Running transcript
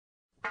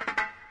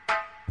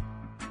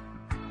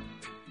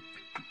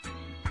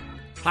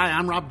Hi,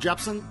 I'm Rob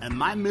Jepson, and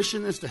my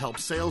mission is to help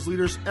sales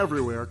leaders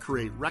everywhere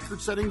create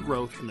record-setting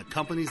growth in the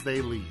companies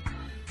they lead.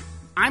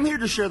 I'm here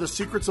to share the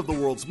secrets of the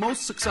world's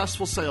most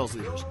successful sales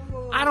leaders.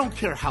 I don't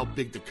care how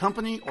big the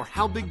company or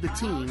how big the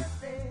team,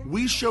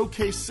 we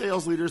showcase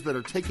sales leaders that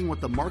are taking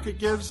what the market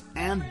gives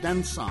and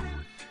then some.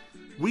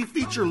 We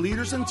feature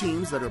leaders and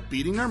teams that are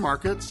beating their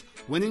markets,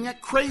 winning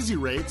at crazy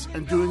rates,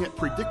 and doing it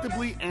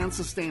predictably and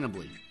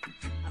sustainably.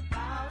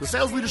 The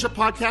Sales Leadership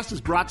Podcast is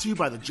brought to you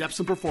by the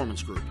Jepson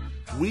Performance Group.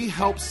 We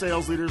help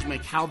sales leaders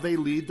make how they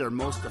lead their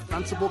most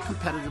defensible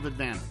competitive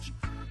advantage.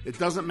 It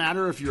doesn't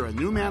matter if you're a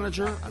new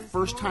manager, a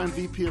first-time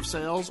VP of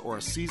sales, or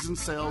a seasoned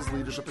sales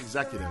leadership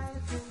executive.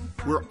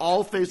 We're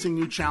all facing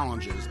new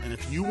challenges, and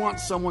if you want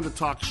someone to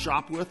talk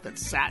shop with that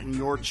sat in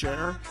your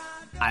chair,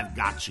 I've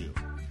got you.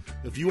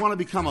 If you want to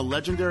become a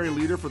legendary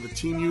leader for the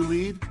team you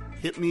lead,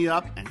 hit me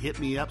up and hit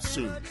me up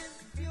soon.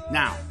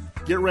 Now,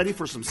 get ready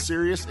for some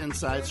serious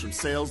insights from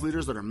sales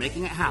leaders that are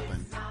making it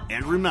happen.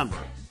 And remember,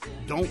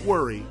 don't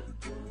worry,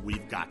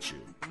 we've got you.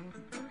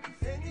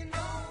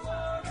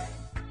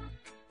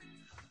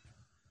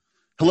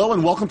 Hello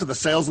and welcome to the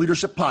Sales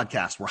Leadership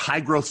Podcast, where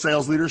high-growth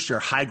sales leaders share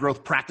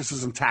high-growth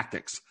practices and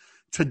tactics.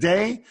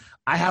 Today,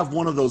 I have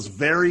one of those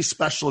very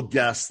special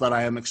guests that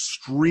I am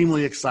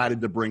extremely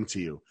excited to bring to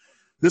you.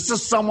 This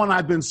is someone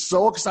I've been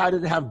so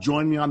excited to have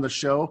join me on the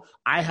show.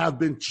 I have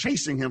been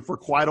chasing him for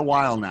quite a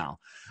while now.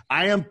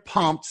 I am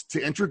pumped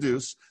to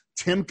introduce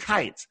Tim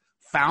Kight,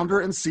 founder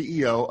and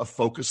CEO of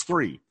Focus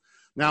 3.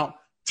 Now,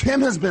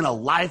 Tim has been a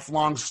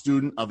lifelong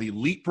student of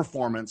elite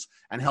performance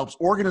and helps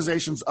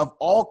organizations of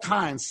all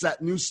kinds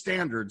set new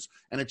standards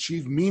and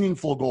achieve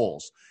meaningful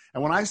goals.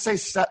 And when I say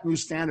set new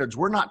standards,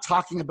 we're not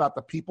talking about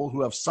the people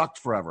who have sucked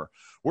forever.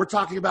 We're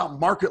talking about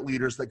market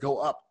leaders that go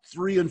up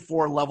 3 and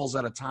 4 levels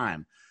at a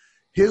time.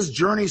 His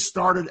journey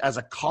started as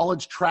a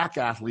college track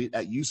athlete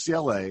at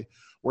UCLA,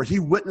 where he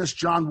witnessed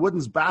John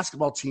Wooden's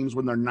basketball teams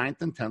win their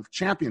 9th and 10th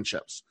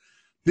championships.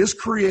 This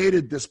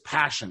created this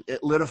passion.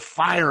 It lit a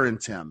fire in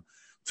Tim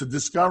to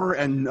discover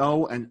and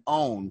know and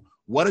own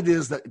what it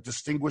is that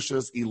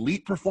distinguishes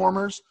elite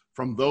performers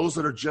from those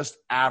that are just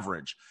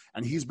average.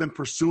 And he's been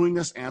pursuing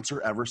this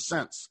answer ever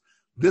since.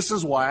 This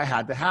is why I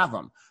had to have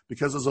him,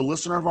 because as a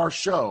listener of our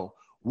show,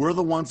 we're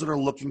the ones that are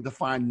looking to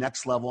find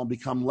next level and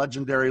become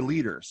legendary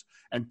leaders.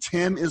 And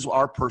Tim is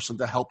our person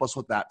to help us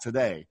with that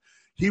today.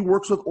 He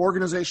works with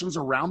organizations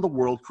around the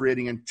world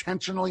creating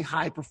intentionally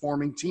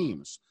high-performing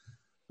teams.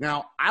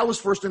 Now, I was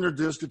first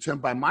introduced to Tim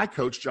by my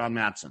coach, John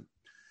Madsen.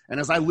 And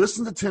as I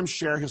listened to Tim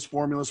share his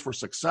formulas for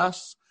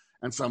success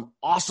and some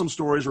awesome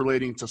stories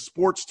relating to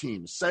sports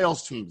teams,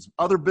 sales teams,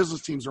 other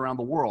business teams around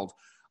the world,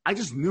 I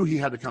just knew he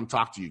had to come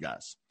talk to you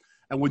guys.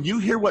 And when you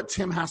hear what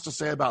Tim has to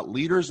say about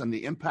leaders and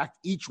the impact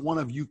each one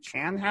of you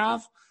can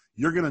have,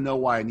 you're going to know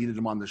why I needed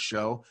him on the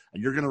show.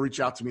 And you're going to reach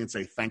out to me and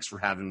say, thanks for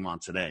having him on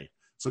today.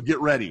 So get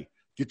ready.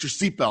 Get your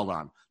seatbelt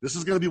on. This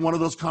is going to be one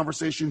of those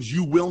conversations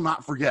you will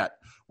not forget.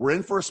 We're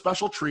in for a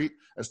special treat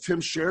as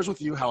Tim shares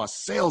with you how a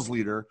sales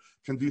leader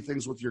can do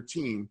things with your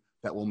team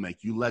that will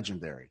make you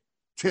legendary.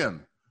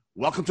 Tim,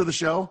 welcome to the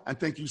show, and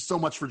thank you so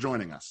much for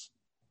joining us.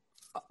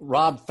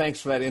 Rob,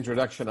 thanks for that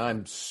introduction.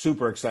 I'm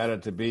super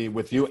excited to be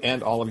with you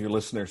and all of your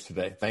listeners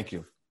today. Thank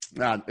you.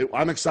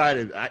 I'm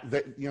excited.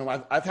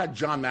 I've had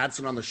John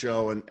Madsen on the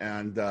show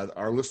and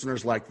our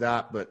listeners like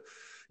that, but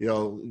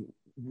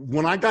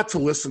when I got to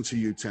listen to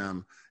you,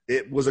 Tim,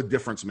 it was a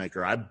difference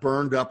maker. I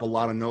burned up a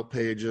lot of note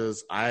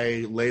pages.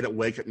 I laid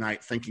awake at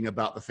night thinking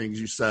about the things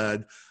you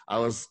said. I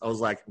was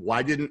like,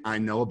 why didn't I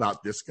know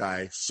about this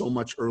guy so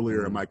much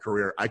earlier in my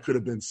career? I could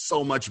have been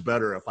so much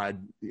better if I'd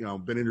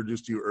been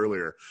introduced to you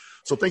earlier.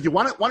 So thank you.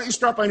 Why don't you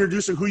start by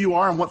introducing who you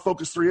are and what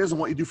Focus 3 is and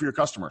what you do for your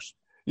customers?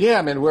 Yeah,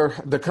 I mean, we're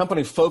the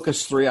company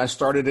Focus 3. I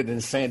started it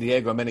in San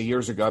Diego many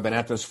years ago. I've been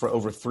at this for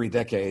over 3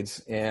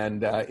 decades,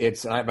 and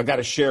I've got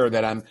to share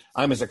that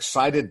I'm as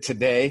excited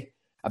today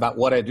about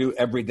what I do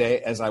every day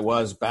as I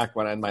was back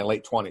when I'm in my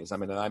late 20s. I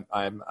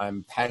mean,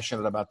 I'm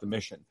passionate about the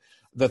mission.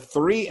 The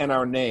 3 in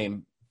our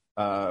name,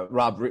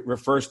 Rob,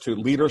 refers to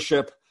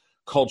leadership,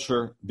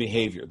 culture,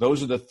 behavior.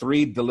 Those are the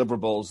 3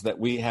 deliverables that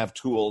we have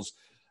tools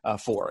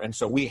for, and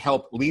so we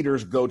help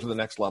leaders go to the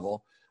next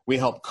level. We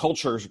help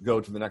cultures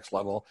go to the next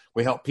level.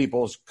 We help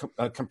people's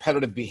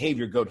competitive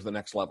behavior go to the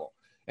next level.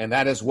 And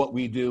that is what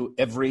we do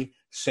every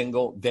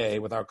single day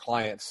with our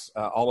clients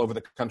all over the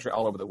country,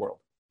 all over the world.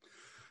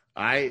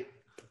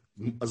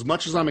 As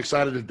much as I'm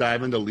excited to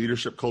dive into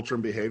leadership, culture,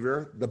 and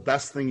behavior, the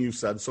best thing you've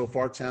said so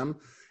far, Tim,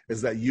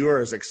 is that you are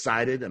as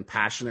excited and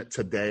passionate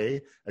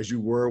today as you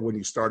were when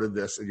you started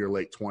this in your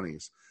late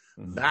 20s.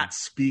 Mm-hmm. That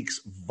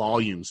speaks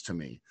volumes to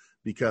me.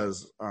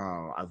 Because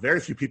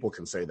very few people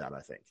can say that, I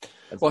think.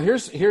 Well,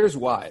 here's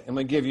why. I'm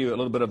going to give you a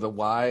little bit of the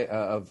why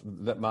of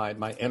that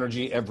my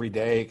energy every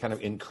day kind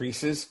of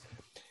increases,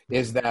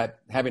 is that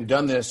having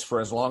done this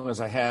for as long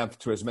as I have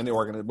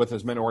with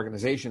as many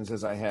organizations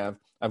as I have,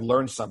 I've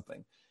learned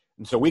something.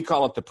 And so we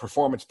call it the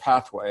performance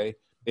pathway.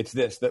 It's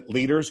this, that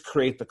leaders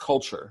create the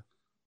culture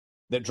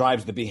that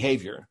drives the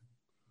behavior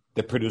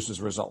that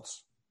produces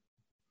results.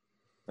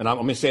 And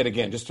let me say it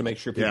again, just to make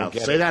sure people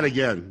get it. Say that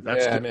again.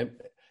 That's good.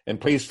 And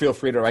please feel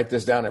free to write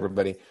this down,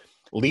 everybody.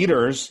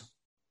 Leaders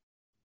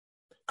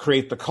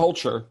create the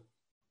culture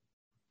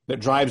that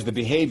drives the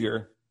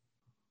behavior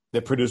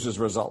that produces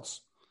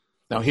results.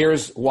 Now,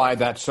 here's why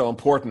that's so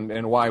important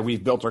and why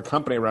we've built our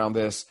company around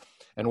this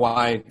and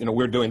why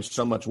we're doing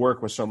so much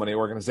work with so many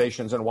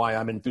organizations and why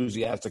I'm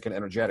enthusiastic and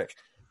energetic.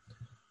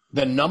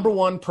 The number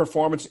one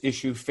performance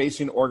issue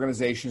facing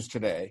organizations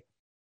today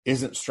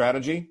isn't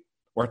strategy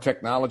or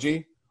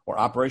technology or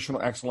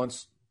operational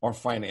excellence or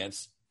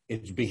finance.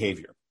 It's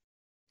behavior.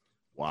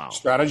 Wow.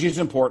 Strategy is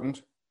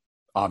important,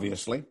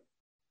 obviously.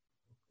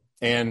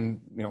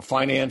 And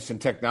finance and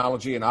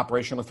technology and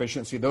operational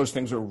efficiency, those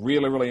things are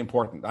really, really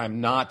important.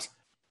 I'm not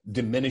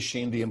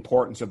diminishing the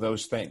importance of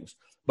those things.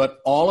 But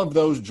all of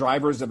those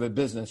drivers of a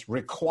business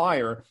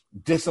require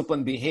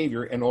disciplined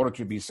behavior in order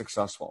to be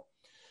successful.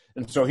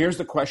 And so here's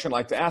the question I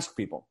like to ask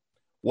people.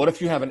 What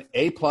if you have an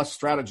A+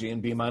 strategy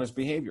and B-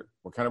 behavior?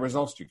 What kind of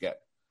results do you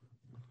get?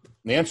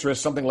 And the answer is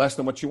something less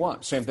than what you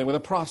want. Same thing with a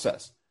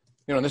process.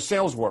 In the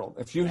sales world,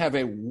 if you have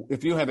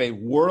a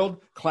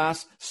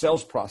world-class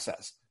sales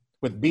process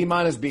with B-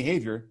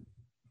 behavior,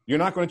 you're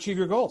not going to achieve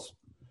your goals.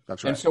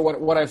 That's right. And so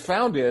what I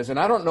found is, and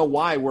I don't know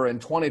why we're in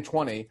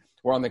 2020,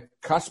 we're on the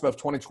cusp of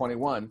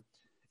 2021,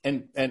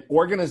 and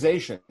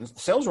organizations,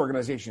 sales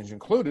organizations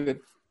included,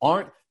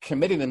 aren't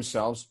committing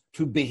themselves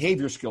to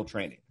behavior skill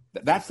training.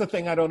 That's the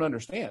thing I don't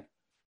understand.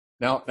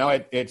 Now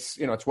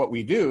it's what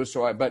we do.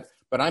 So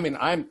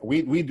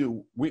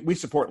we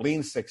support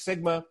Lean Six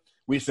Sigma.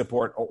 We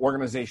support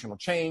organizational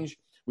change.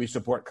 We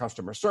support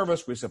customer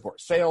service. We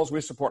support sales.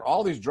 We support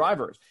all these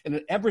drivers. And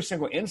in every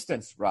single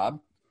instance, Rob,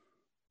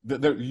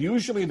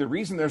 usually the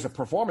reason there's a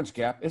performance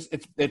gap is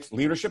it's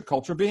leadership,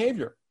 culture,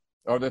 behavior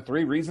are the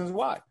three reasons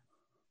why.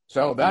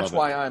 So that's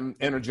why I'm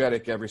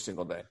energetic every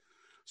single day.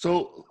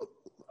 So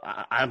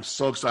I'm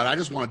so excited. I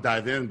just want to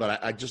dive in,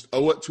 but I just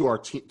owe it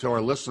to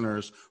our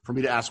listeners for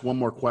me to ask one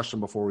more question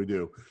before we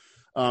do.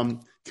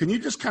 Can you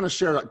just kind of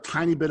share a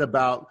tiny bit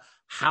about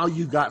how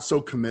you got so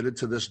committed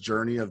to this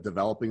journey of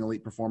developing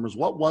elite performers?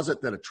 What was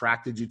it that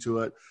attracted you to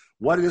it?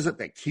 What is it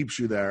that keeps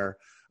you there?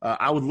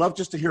 I would love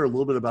just to hear a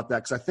little bit about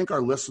that because I think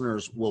our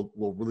listeners will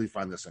really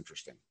find this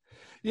interesting.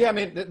 Yeah, I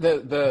mean,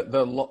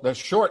 the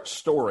short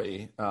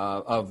story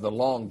of the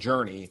long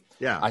journey.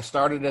 Yeah, I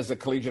started as a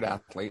collegiate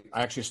athlete.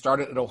 I actually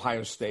started at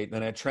Ohio State,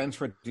 then I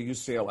transferred to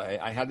UCLA.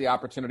 I had the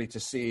opportunity to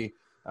see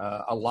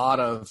a lot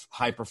of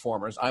high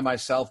performers. I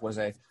myself was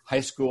a high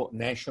school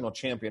national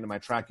champion in my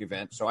track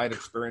event, so I had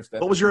experienced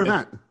that. What was your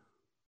event?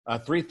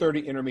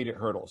 330 intermediate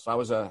hurdles. I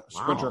was a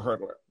sprinter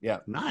hurdler. Yeah.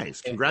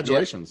 Nice.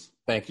 Congratulations.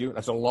 Thank you.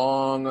 That's a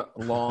long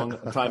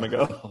time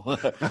ago.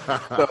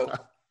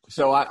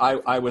 So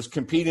I was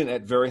competing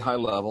at very high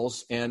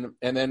levels, and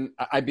then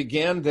I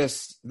began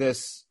ask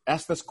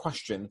this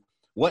question: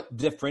 what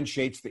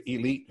differentiates the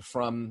elite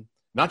from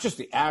not just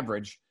the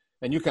average?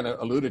 And you kind of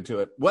alluded to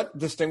it. What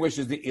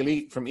distinguishes the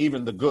elite from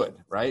even the good,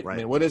 right? I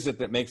mean, what is it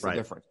that makes the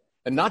difference?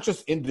 And not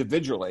just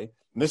individually.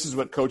 And this is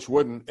what Coach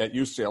Wooden at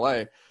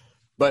UCLA,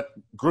 but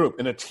group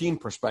in a team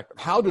perspective.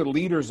 How do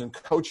leaders and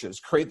coaches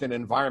create an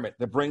environment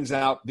that brings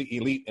out the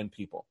elite in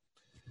people?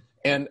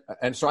 And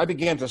so I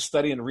began to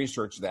study and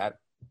research that.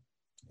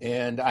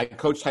 And I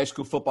coached high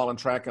school football and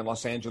track in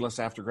Los Angeles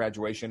after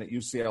graduation at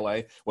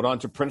UCLA, went on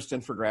to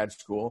Princeton for grad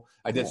school.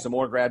 I did some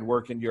more grad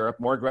work in Europe,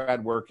 more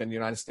grad work in the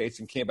United States,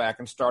 and came back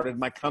and started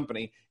my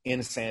company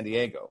in San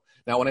Diego.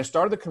 Now, when I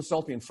started the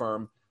consulting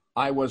firm,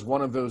 I was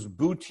one of those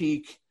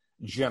boutique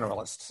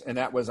generalists. And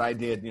that was, I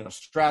did,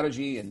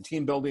 strategy and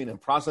team building and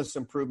process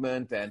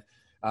improvement and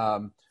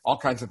all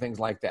kinds of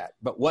things like that.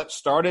 But what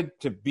started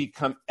to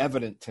become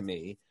evident to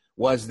me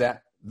was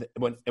that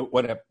when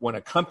a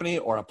company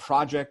or a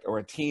project or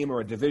a team or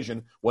a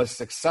division was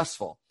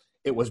successful,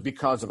 it was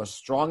because of a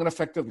strong and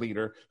effective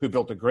leader who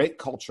built a great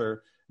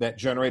culture that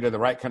generated the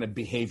right kind of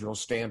behavioral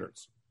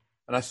standards.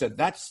 And I said,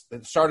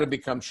 it started to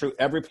become true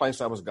every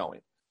place I was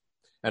going.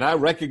 And I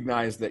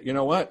recognized that, you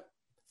know what?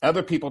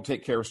 Other people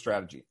take care of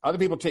strategy. Other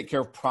people take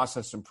care of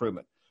process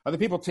improvement. Other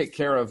people take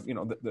care of,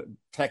 the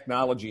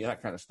technology and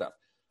that kind of stuff.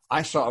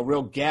 I saw a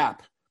real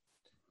gap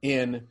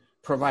in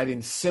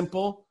providing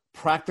simple,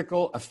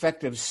 practical,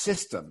 effective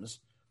systems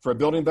for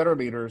building better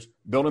leaders,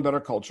 building better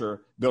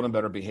culture, building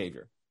better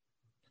behavior.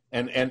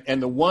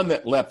 And the one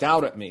that leapt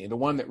out at me, the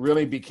one that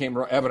really became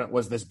real evident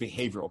was this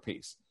behavioral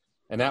piece.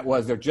 And that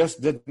was there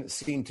just didn't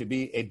seem to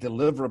be a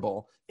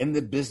deliverable in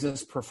the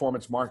business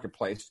performance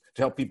marketplace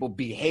to help people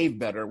behave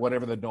better,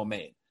 whatever the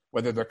domain,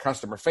 whether they're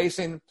customer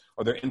facing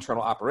or their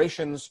internal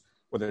operations,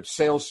 whether it's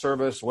sales,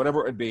 service, whatever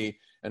it would be.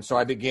 And so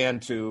I began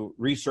to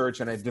research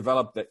and I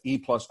developed the E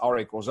plus R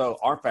equals O,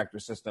 R factor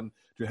system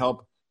to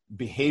help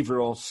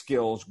behavioral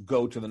skills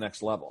go to the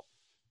next level.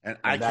 And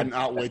I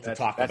cannot wait to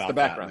talk about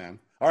that, man.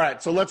 All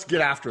right, so let's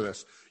get after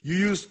this.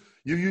 You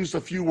used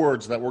a few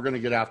words that we're going to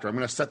get after. I'm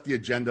going to set the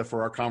agenda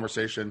for our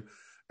conversation,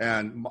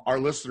 and our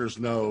listeners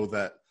know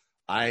that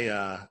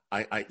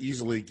I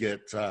easily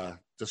get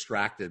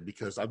distracted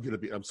because I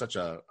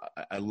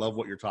love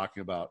what you're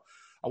talking about.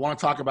 I want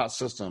to talk about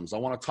systems. I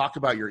want to talk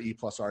about your E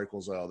plus R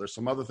equals O. There's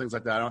some other things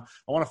like that. I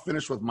want to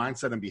finish with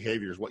mindset and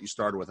behaviors, what you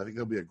started with. I think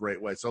it'll be a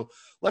great way. So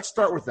let's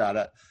start with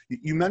that.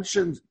 You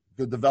mentioned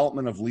the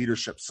development of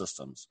leadership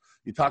systems.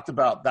 You talked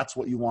about that's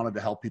what you wanted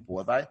to help people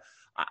with.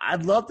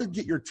 I'd love to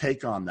get your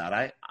take on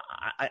that.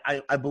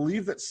 I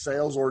believe that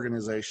sales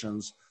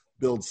organizations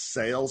build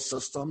sales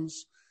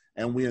systems,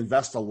 and we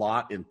invest a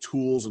lot in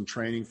tools and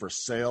training for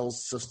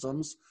sales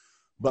systems.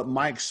 But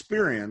my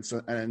experience,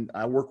 and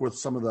I work with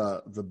some of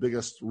the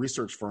biggest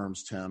research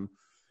firms, Tim,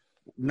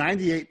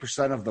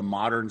 98% of the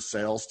modern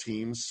sales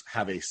teams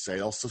have a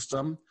sales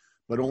system,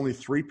 but only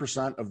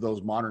 3% of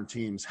those modern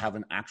teams have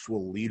an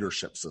actual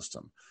leadership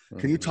system. Mm-hmm.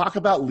 Can you talk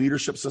about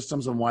leadership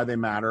systems and why they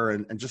matter,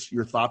 and just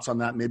your thoughts on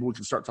that? Maybe we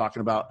can start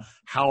talking about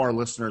how our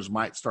listeners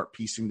might start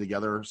piecing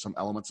together some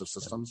elements of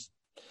systems.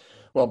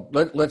 Well,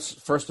 let's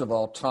first of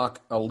all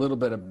talk a little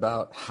bit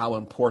about how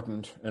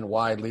important and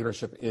why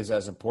leadership is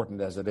as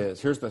important as it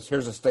is. Here's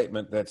a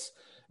statement that's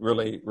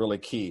really, really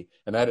key,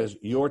 and that is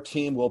your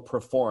team will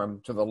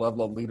perform to the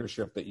level of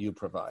leadership that you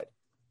provide.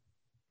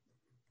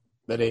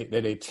 That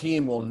a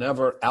team will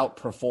never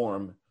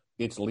outperform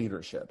its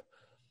leadership.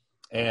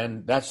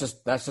 And that's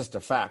just a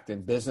fact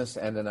in business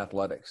and in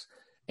athletics.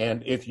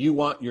 And if you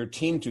want your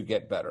team to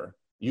get better,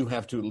 you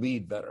have to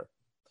lead better.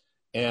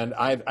 And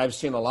I've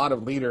seen a lot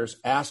of leaders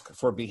ask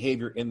for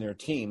behavior in their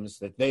teams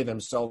that they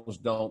themselves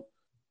don't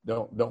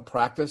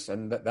practice,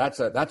 and that's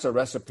a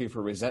recipe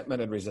for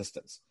resentment and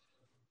resistance.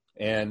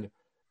 And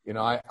you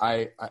know,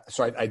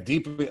 so I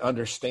deeply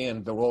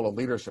understand the role of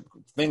leadership.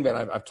 The thing that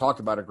I've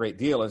talked about a great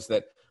deal is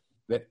that,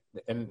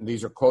 and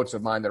these are quotes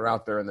of mine that are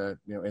out there in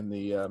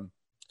the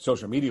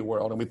social media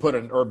world, and we put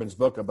it in Urban's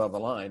book Above the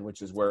Line,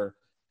 which is where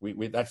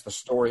we that's the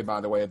story,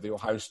 by the way, of the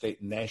Ohio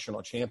State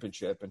National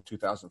Championship in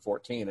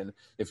 2014. And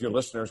if your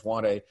listeners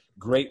want a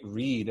great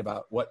read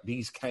about what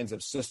these kinds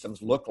of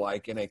systems look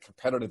like in a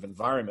competitive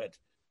environment,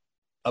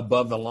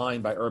 Above the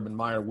Line by Urban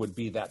Meyer would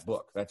be that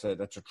book. That's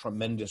a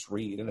tremendous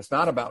read. And it's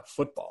not about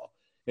football.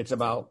 It's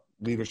about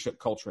leadership,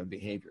 culture, and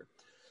behavior.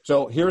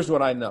 So here's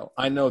what I know.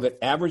 I know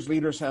that average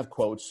leaders have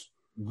quotes,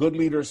 good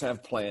leaders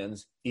have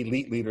plans,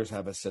 elite leaders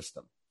have a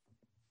system.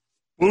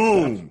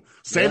 Boom.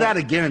 Say that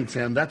again,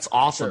 Tim. That's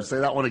awesome. Sure. Say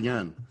that one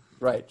again.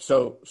 Right.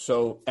 So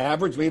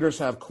average leaders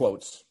have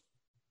quotes.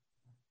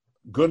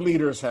 Good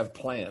leaders have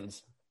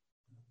plans.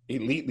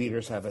 Elite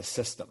leaders have a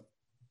system.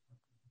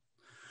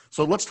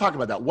 So let's talk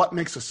about that. What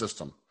makes a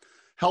system?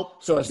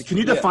 Can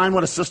you define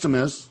what a system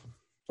is?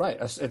 Right.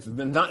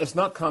 It's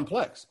not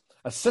complex.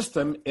 A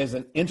system is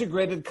an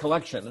integrated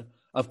collection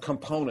of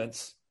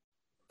components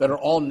that are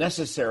all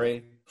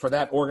necessary for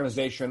that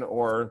organization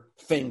or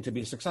thing to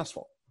be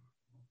successful.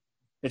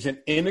 It's an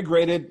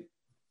integrated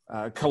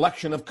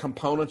collection of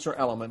components or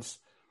elements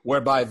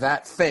whereby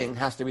that thing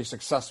has to be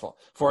successful.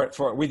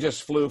 We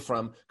just flew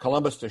from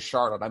Columbus to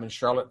Charlotte. I'm in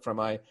Charlotte for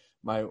my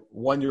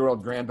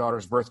 1-year-old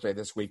granddaughter's birthday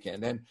this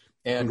weekend. And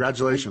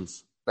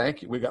congratulations.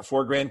 Thank you. We've got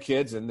 4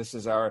 grandkids, and this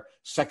is our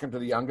second to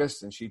the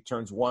youngest, and she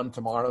turns 1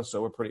 tomorrow,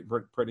 so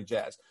we're pretty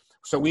jazzed.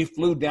 So we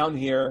flew down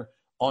here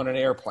on an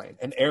airplane.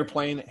 An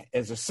airplane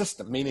is a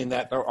system, meaning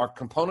that there are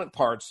component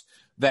parts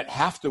that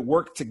have to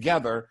work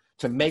together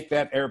to make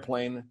that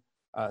airplane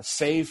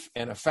safe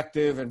and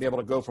effective and be able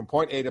to go from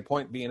point A to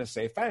point B in a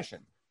safe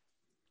fashion.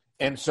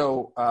 And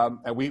so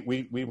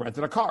we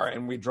rented a car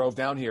and we drove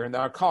down here, and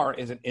our car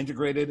is an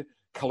integrated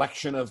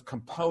collection of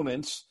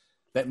components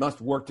that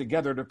must work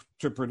together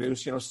to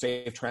produce,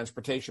 safe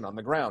transportation on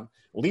the ground.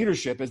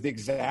 Leadership is the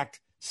exact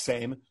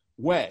same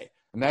way.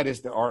 And that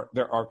is there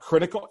are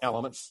critical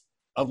elements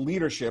of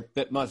leadership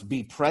that must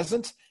be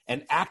present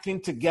and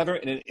acting together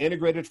in an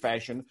integrated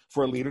fashion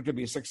for a leader to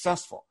be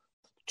successful.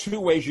 2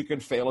 ways you can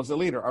fail as a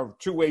leader, or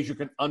 2 ways you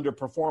can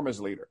underperform as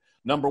a leader.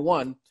 Number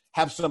 1,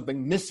 have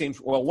something missing.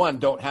 Well, 1,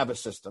 don't have a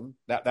system.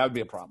 That would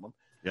be a problem.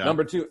 Yeah.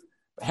 Number 2,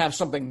 have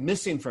something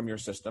missing from your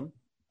system.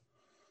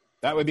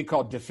 That would be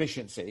called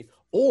deficiency.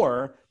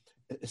 Or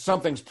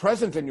something's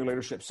present in your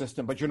leadership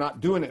system, but you're not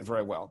doing it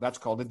very well. That's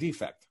called a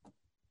defect.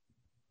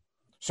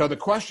 So the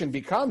question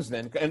becomes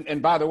then,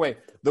 and by the way,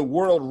 the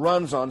world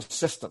runs on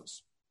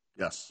systems.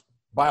 Yes.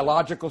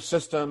 Biological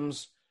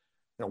systems,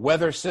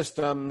 weather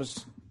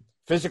systems,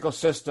 physical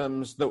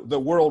systems. The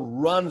world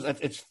runs,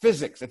 it's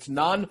physics. It's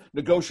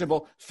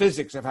non-negotiable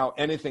physics of how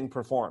anything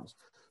performs.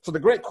 So the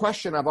great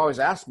question I've always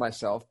asked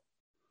myself,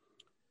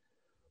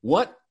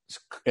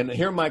 and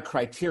here are my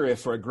criteria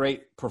for a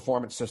great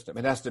performance system.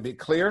 It has to be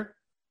clear,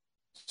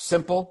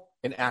 simple,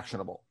 and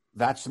actionable.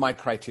 That's my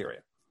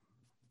criteria.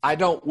 I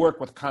don't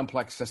work with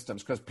complex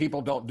systems because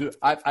people don't do it.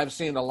 I've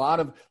seen a lot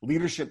of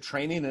leadership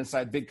training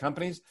inside big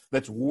companies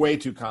that's way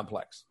too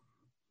complex.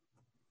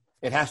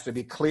 It has to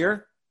be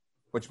clear,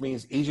 which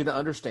means easy to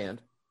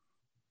understand.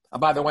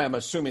 By the way, I'm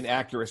assuming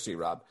accuracy,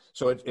 Rob.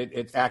 So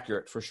it's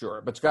accurate for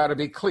sure. But it's got to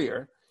be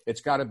clear. It's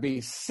got to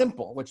be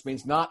simple, which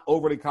means not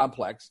overly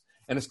complex.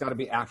 And it's got to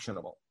be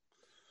actionable.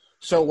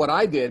 So what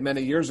I did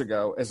many years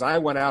ago is I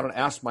went out and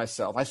asked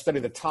myself, I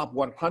studied the top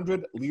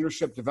 100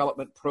 leadership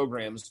development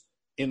programs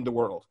in the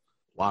world.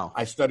 Wow.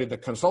 I studied the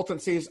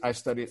consultancies, I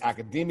studied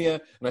academia,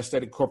 and I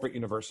studied corporate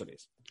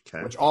universities,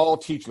 Okay. which all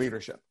teach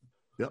leadership.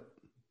 Yep.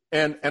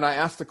 And I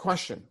asked the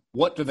question,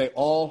 what do they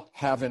all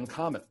have in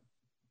common?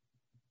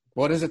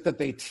 What is it that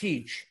they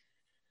teach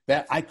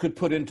that I could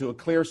put into a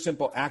clear,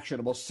 simple,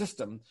 actionable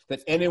system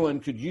that anyone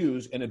could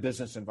use in a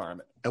business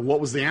environment? And what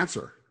was the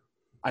answer?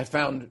 I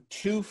found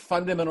two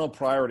fundamental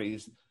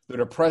priorities that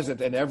are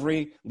present in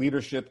every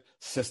leadership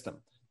system.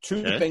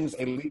 Two things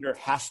a leader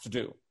has to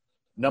do.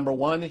 Number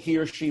one, he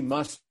or she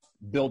must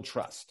build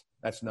trust.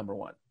 That's number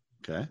one.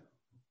 Okay.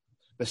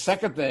 The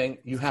second thing,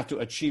 you have to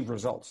achieve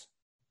results.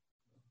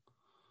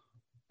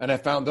 And I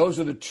found those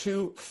are the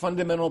two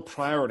fundamental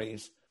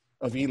priorities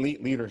of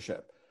elite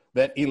leadership,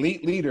 that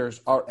elite leaders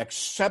are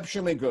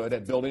exceptionally good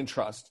at building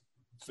trust.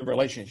 It's the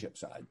relationship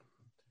side.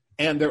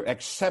 And they're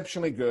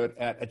exceptionally good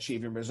at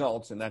achieving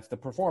results, and that's the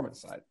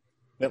performance side.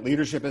 That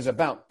leadership is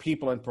about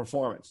people and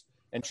performance.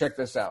 And check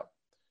this out.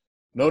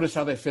 Notice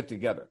how they fit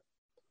together.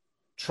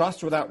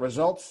 Trust without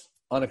results,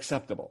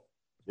 unacceptable.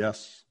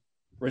 Yes.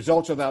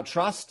 Results without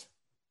trust,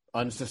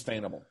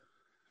 unsustainable.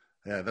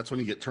 Yeah, that's when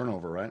you get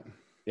turnover, right?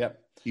 Yep.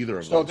 Either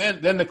of so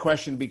those. then the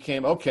question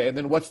became, okay,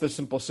 then what's the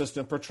simple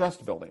system for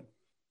trust building?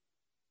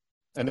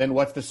 And then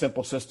what's the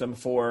simple system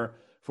for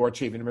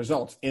achieving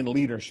results in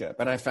leadership?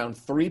 And I found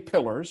 3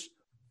 pillars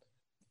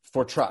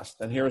for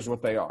trust, and here's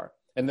what they are.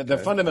 And the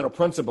fundamental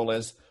principle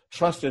is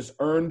trust is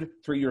earned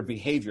through your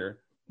behavior,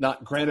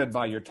 not granted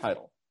by your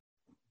title.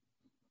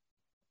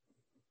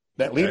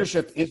 That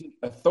leadership isn't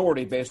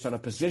authority based on a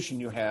position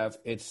you have.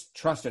 It's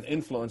trust and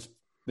influence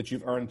that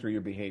you've earned through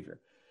your behavior.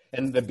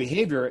 And the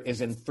behavior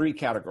is in 3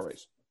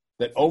 categories.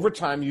 That over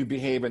time you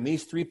behave in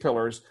these 3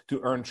 pillars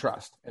to earn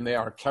trust. And they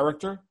are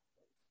character,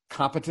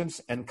 competence,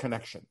 and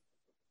connection.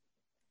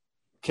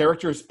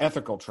 Character is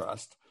ethical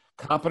trust.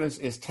 Competence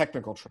is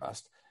technical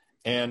trust.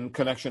 And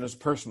connection is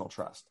personal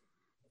trust.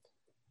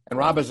 And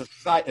Rob, as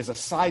a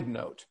side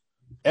note,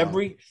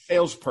 every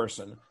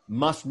salesperson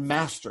must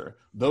master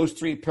those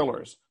 3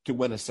 pillars to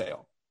win a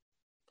sale.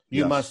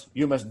 You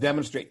must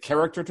demonstrate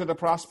character to the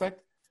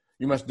prospect.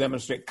 You must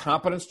demonstrate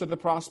competence to the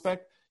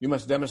prospect. You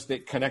must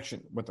demonstrate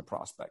connection with the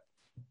prospect.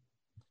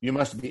 You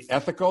must be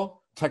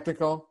ethical,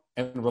 technical,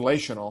 and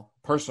relational,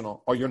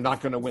 personal, or you're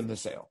not going to win the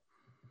sale.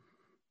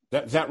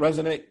 Does that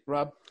resonate,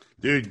 Rob?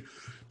 Dude,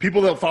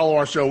 people that follow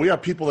our show, we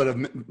have people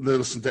that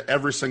listen to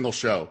every single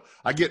show.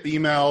 I get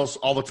emails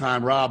all the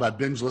time. Rob, I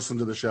binge listen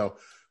to the show.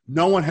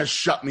 No one has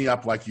shut me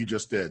up like you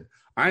just did.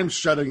 I'm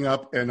shutting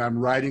up and I'm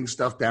writing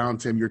stuff down,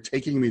 Tim. You're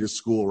taking me to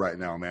school right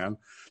now, man.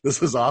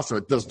 This is awesome.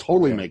 It does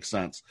totally make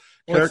sense.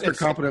 Character,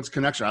 competence,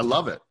 connection. I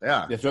love it.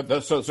 Yeah. So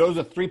those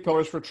are 3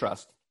 pillars for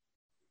trust.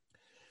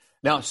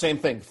 Now, same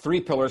thing,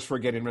 3 pillars for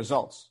getting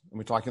results. And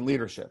we're talking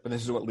leadership, and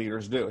this is what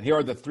leaders do. Here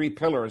are the 3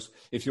 pillars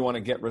if you want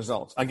to get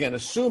results. Again,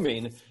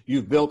 assuming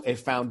you've built a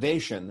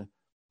foundation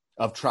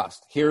of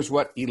trust. Here's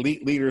what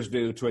elite leaders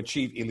do to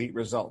achieve elite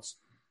results.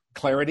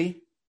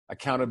 Clarity,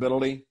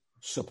 accountability,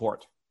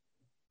 support.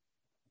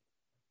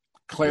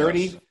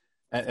 Clarity,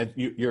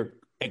 you're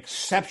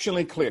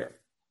exceptionally clear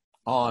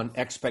on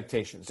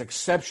expectations,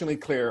 exceptionally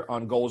clear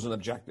on goals and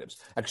objectives,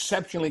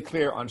 exceptionally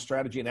clear on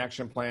strategy and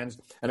action plans,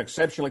 and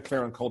exceptionally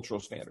clear on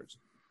cultural standards.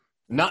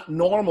 Not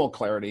normal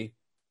clarity,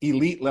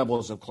 elite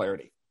levels of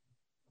clarity.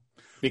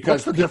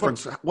 Because what's the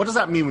difference? What does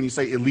that mean when you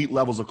say elite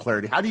levels of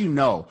clarity? How do you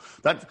know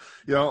that?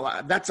 You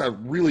know, that's a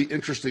really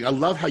interesting. I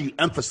love how you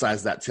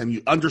emphasize that, Tim.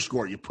 You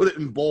underscore it. You put it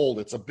in bold.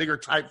 It's a bigger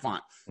type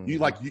font.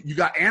 Mm-hmm. You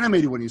got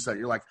animated when you said it.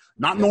 You're like,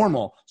 not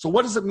normal. So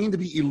what does it mean to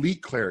be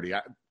elite clarity?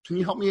 Can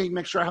you help me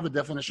make sure I have a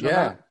definition of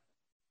that?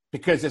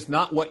 Because it's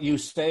not what you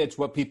say, it's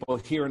what people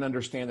hear and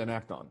understand and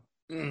act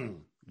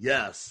on.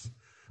 Yes.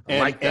 I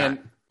like that.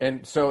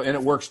 And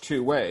it works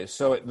 2 ways.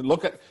 So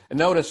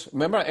notice,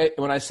 remember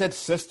when I said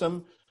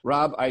system,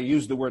 Rob, I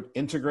used the word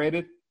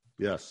integrated.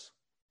 Yes.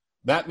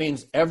 That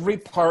means every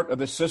part of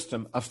the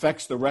system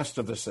affects the rest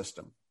of the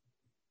system.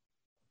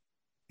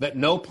 That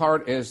no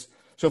part is,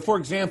 so for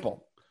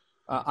example,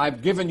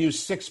 I've given you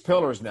 6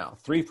 pillars now,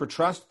 3 for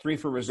trust, 3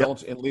 for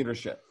results in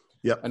leadership.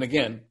 Yep. And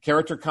again,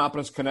 character,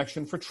 competence,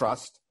 connection for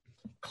trust,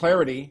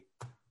 clarity,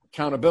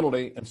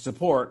 accountability, and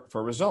support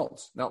for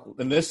results. Now,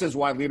 and this is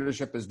why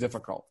leadership is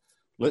difficult.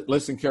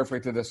 Listen carefully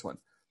to this one.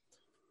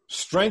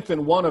 Strength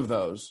in one of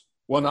those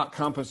will not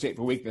compensate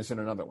for weakness in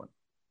another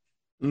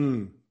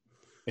one.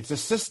 It's a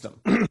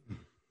system.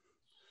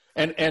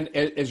 and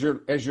as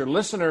your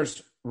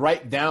listeners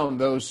write down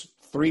those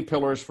 3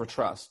 pillars for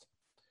trust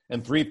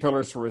and 3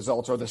 pillars for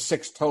results, or the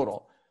 6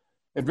 total,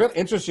 it's really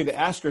interesting to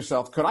ask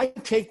yourself, could I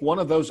take one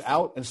of those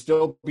out and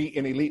still be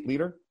an elite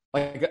leader?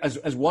 Like,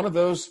 as one of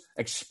those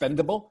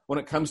expendable when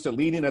it comes to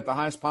leading at the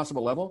highest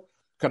possible level?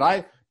 Could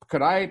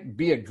I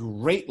be a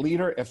great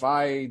leader if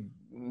I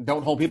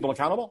don't hold people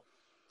accountable?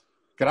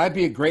 Could I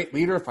be a great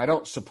leader if I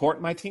don't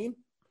support my team?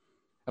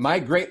 Am I a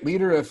great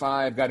leader if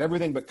I've got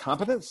everything but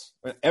competence?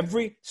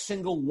 Every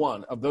single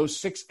one of those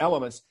 6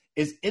 elements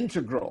is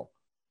integral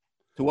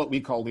to what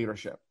we call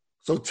leadership.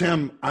 So,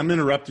 Tim, I'm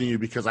interrupting you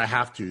because I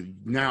have to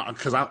now,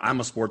 because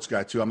I'm a sports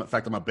guy too. In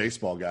fact, I'm a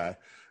baseball guy.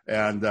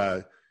 And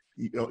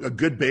a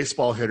good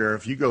baseball hitter,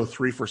 if you go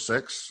 3 for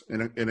 6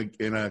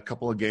 in a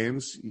couple of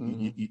games,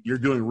 you're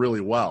doing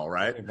really well,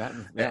 right?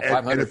 Yeah,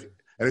 500.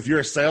 And if you're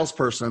a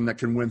salesperson that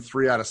can win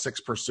 3 out of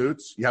 6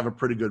 pursuits, you have a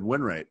pretty good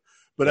win rate.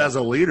 But as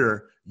a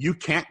leader, you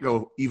can't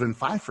go even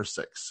 5 for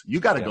 6. You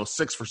got to go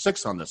 6 for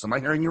 6 on this. Am I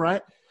hearing you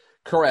right?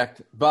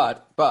 Correct.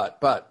 But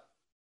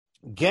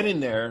getting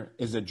there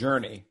is a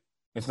journey.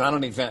 It's not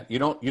an event. You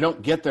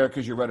don't get there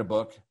because you read a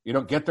book. You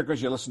don't get there because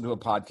you listened to a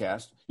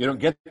podcast. You don't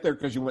get there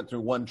because you went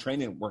through one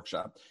training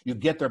workshop. You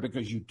get there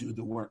because you do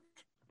the work.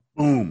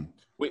 Boom.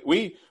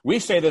 We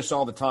say this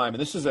all the time,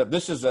 and this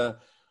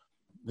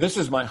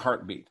is my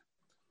heartbeat.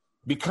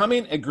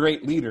 Becoming a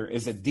great leader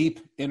is a deep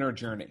inner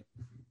journey,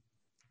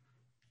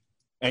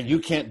 and you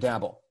can't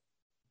dabble.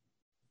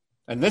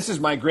 And this is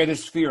my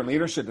greatest fear in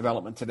leadership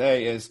development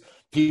today is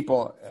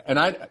people,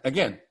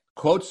 and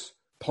quotes,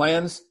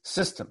 plans,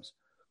 systems.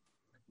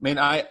 I mean,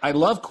 I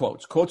love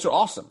quotes. Quotes are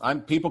awesome.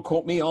 People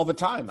quote me all the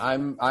time.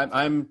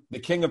 I'm the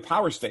king of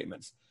power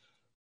statements.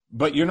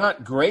 But you're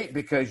not great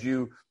because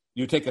you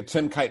take a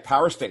Tim Kite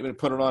power statement and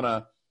put it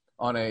on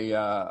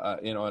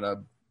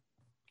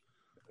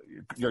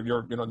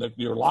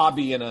your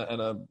lobby in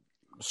a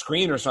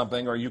screen or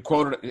something, or you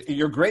quote it.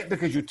 You're great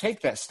because you take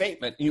that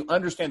statement, you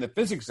understand the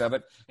physics of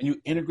it, and you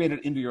integrate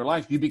it into your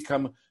life. You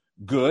become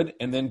good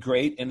and then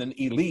great and then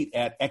elite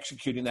at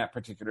executing that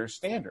particular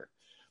standard.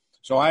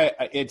 So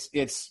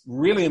it's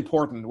really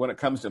important when it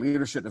comes to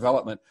leadership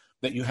development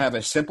that you have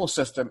a simple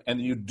system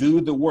and you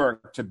do the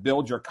work to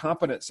build your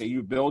competency,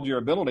 you build your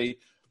ability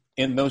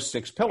in those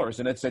 6 pillars.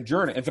 And it's a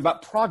journey. It's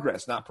about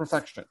progress, not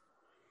perfection.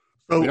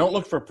 So we don't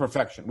look for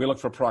perfection. We look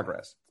for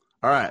progress.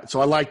 All right. So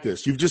I like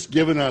this. You've just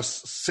given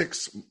us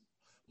 6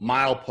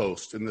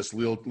 mileposts in this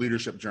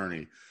leadership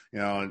journey,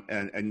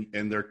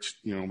 and they're,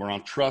 we're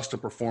on trust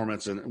and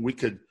performance, and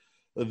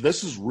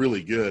this is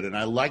really good. And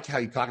I like how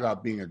you talk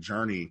about being a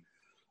journey.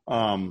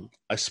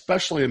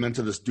 Especially I'm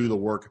into this do the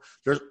work.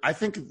 I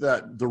think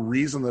that the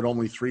reason that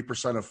only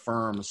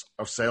 3%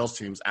 of sales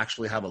teams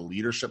actually have a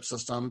leadership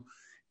system,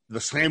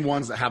 the same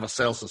ones that have a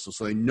sales system.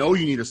 So they know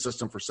you need a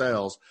system for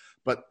sales,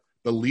 but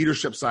the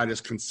leadership side is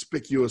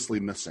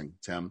conspicuously missing,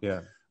 Tim.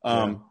 Yeah.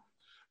 Rob,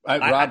 I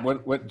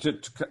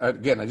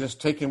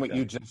just taking what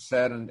you just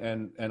said,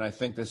 and I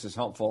think this is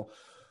helpful.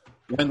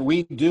 When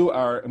we do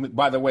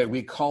by the way,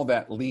 we call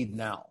that lead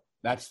now.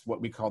 That's what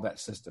we call that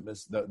system,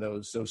 is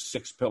those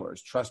 6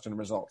 pillars, trust and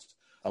results.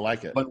 I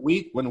like it.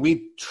 When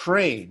we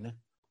train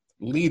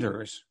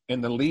leaders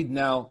in the Lead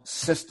Now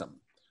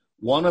system,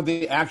 one of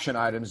the action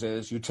items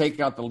is you take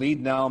out the Lead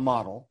Now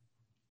model.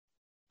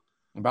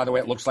 And by the way,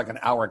 it looks like an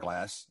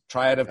hourglass,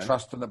 triad of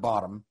trust on the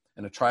bottom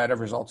and a triad of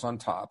results on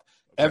top.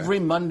 Okay. Every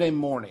Monday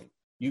morning,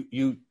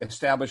 you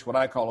establish what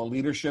I call a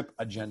leadership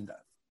agenda.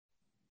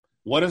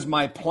 What is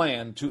my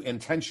plan to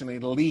intentionally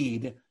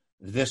lead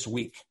this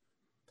week?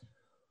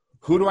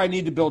 Who do I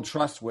need to build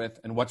trust with,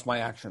 and what's my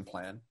action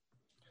plan?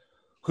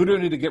 Who do I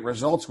need to get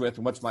results with,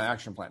 and what's my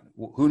action plan?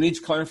 Who needs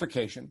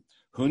clarification?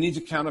 Who needs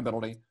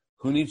accountability?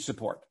 Who needs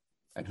support?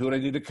 And who do I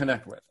need to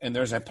connect with? And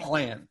there's a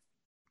plan.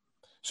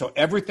 So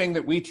everything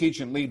that we teach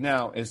in Lead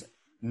Now is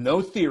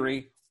no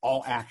theory,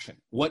 all action.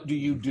 What do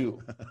you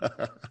do?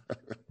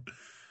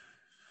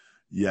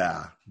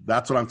 Yeah,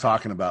 that's what I'm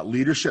talking about.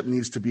 Leadership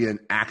needs to be an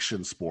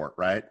action sport,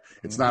 right?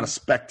 It's not a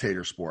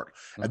spectator sport.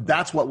 And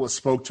that's what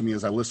spoke to me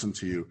as I listened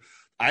to you.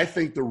 I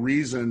think the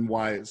reason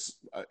why,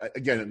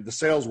 again, in the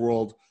sales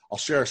world, I'll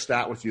share a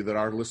stat with you that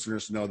our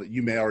listeners know that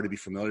you may already be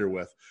familiar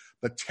with.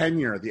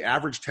 The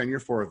average tenure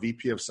for a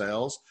VP of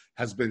sales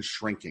has been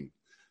shrinking.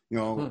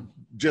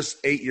 Just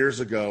 8 years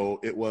ago,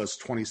 it was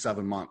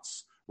 27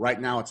 months. Right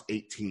now, it's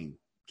 18.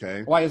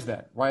 Okay. Why is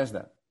that?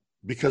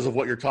 Because of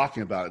what you're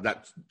talking about,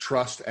 that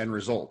trust and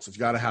results. It's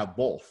got to have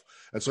both.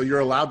 And so you're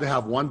allowed to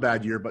have one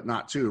bad year, but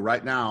not 2.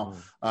 Right now,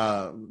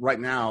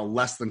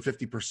 less than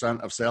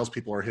 50% of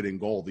salespeople are hitting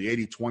goal. The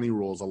 80-20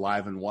 rule is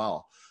alive and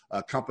well.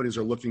 Companies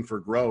are looking for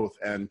growth,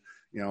 and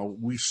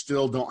we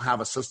still don't have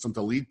a system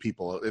to lead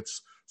people.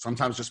 It's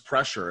sometimes just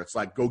pressure. It's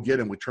like, go get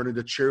them. We turn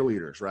into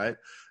cheerleaders, right?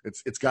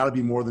 It's got to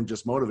be more than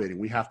just motivating.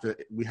 We have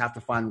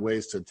to find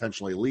ways to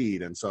intentionally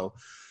lead. And so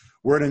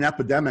we're in an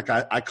epidemic.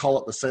 I call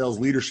it the sales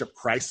leadership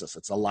crisis.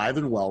 It's alive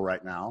and well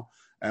right now.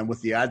 And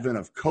with the advent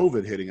of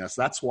COVID hitting us,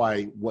 that's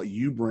why what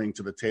you bring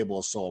to the table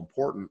is so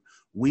important.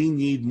 We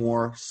need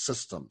more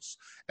systems.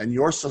 And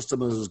your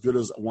system is as good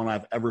as one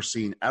I've ever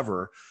seen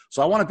ever.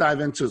 So I want to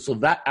dive into it. So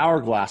that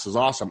hourglass is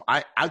awesome.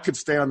 I could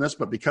stay on this,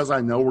 but because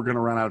I know we're going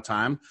to run out of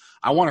time,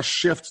 I want to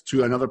shift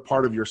to another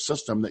part of your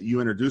system that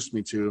you introduced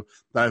me to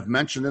that I've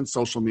mentioned in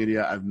social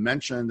media. I've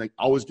mentioned, I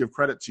always give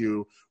credit to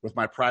you with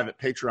my private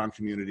Patreon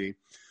community.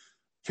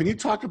 Can you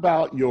talk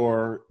about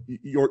your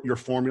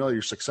formula,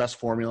 your success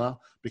formula?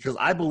 Because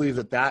I believe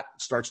that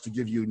starts to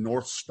give you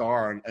North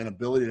Star and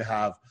ability to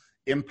have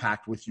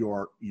impact with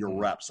your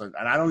reps. And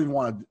I don't even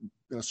want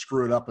to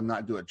screw it up and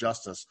not do it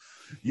justice.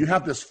 You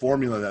have this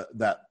formula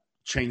that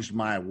changed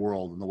my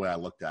world and the way I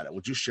looked at it.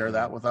 Would you share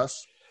that with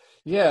us?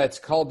 Yeah, it's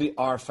called the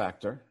R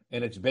factor,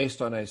 and it's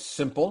based on a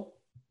simple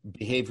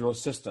behavioral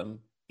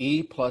system,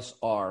 E plus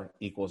R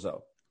equals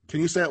O.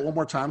 Can you say it one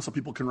more time so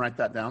people can write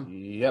that down?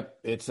 Yep.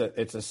 It's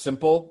a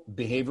simple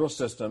behavioral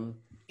system.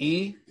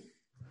 E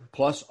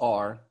plus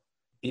R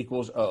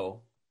equals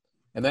O.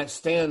 And that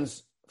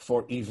stands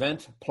for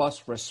event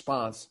plus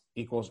response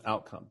equals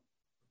outcome.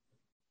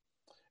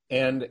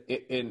 And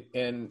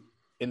in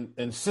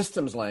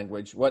systems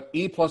language, what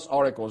E plus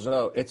R equals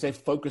O, it's a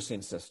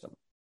focusing system.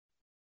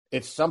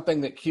 It's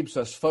something that keeps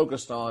us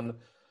focused on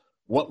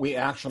what we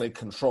actually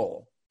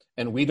control.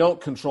 And we don't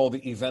control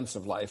the events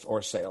of life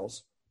or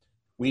sales.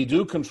 We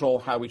do control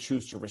how we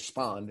choose to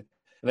respond,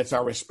 and it's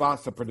our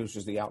response that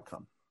produces the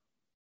outcome.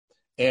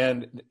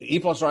 And E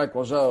plus R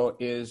equals O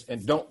is,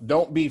 and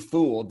don't be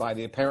fooled by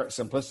the apparent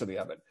simplicity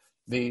of it.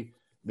 The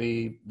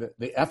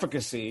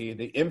efficacy,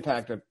 the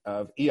impact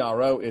of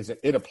ERO is that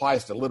it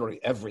applies to literally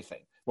everything.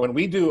 When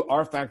we do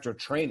R Factor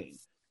training,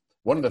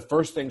 one of the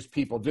first things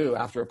people do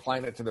after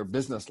applying it to their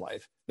business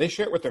life, they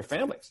share it with their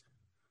families.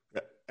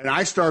 And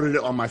I started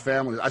it on my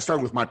family. I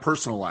started with my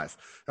personal life.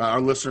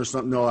 Our listeners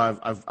don't know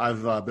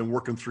I've been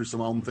working through some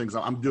own things.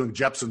 I'm doing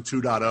Jepson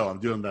 2.0. I'm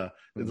doing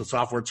the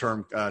software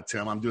term,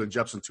 Tim. I'm doing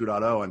Jepson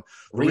 2.0. And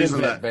the reason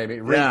that, baby,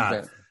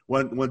 reinvent.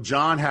 Yeah, when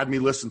John had me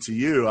listen to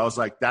you, I was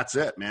like, that's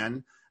it,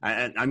 man.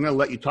 And I'm going to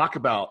let you talk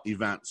about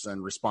events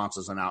and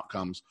responses and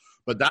outcomes.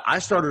 But I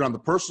started on the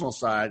personal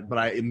side, but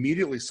I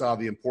immediately saw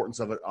the importance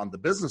of it on the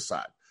business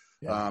side.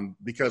 Yeah.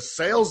 Because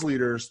sales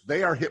leaders,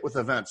 they are hit with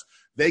events.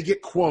 They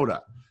get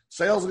quota.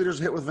 Sales leaders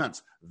are hit with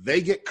events.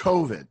 They get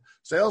COVID.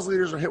 Sales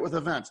leaders are hit with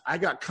events. I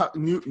got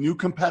new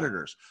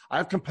competitors. I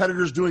have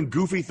competitors doing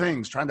goofy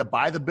things, trying to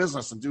buy the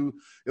business and do.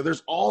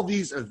 There's all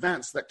these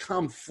events that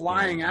come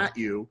flying at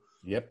you.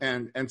 Yep.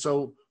 And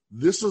so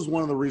this is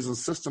one of the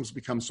reasons systems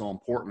become so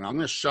important. I'm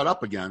going to shut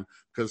up again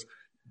because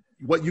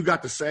what you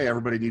got to say,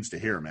 everybody needs to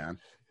hear, man.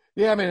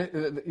 Yeah, I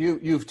mean,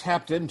 you've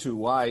tapped into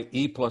why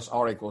E plus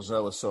R equals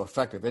O is so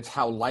effective. It's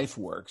how life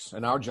works,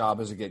 and our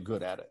job is to get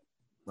good at it,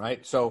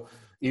 right? So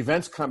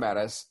events come at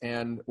us,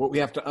 and what we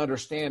have to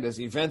understand is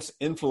events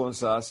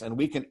influence us, and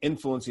we can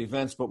influence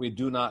events, but we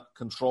do not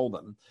control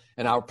them.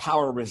 And our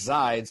power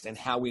resides in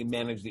how we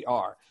manage the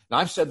R. Now,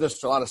 I've said this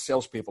to a lot of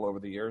salespeople over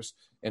the years,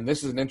 and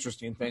this is an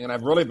interesting thing, and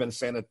I've really been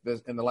saying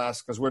it in the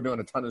last, because we're doing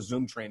a ton of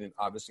Zoom training,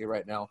 obviously,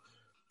 right now.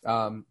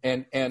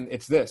 And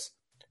it's this.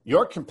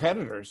 Your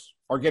competitors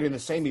are getting the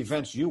same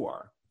events you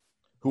are.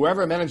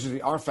 Whoever manages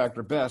the R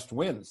factor best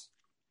wins.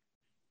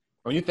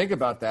 When you think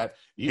about that,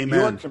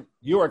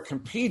 you are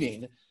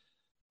competing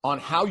on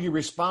how you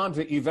respond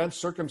to events,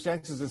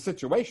 circumstances, and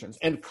situations.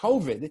 And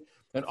COVID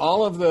and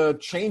all of the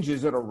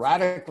changes that are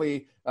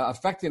radically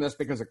affecting us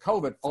because of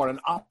COVID are an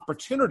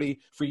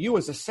opportunity for you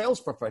as a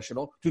sales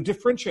professional to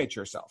differentiate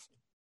yourself.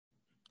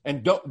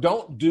 And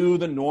don't do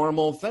the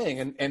normal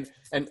thing.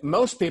 And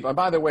most people, and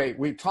by the way,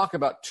 we talk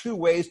about two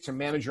ways to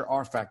manage your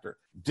R factor,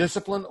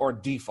 discipline or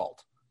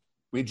default.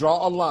 We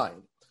draw a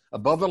line.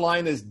 Above the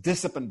line is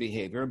discipline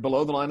behavior, and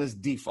below the line is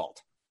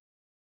default.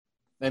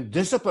 And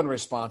discipline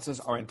responses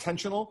are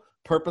intentional,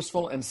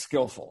 purposeful, and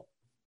skillful.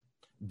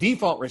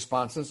 Default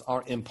responses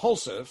are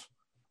impulsive,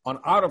 on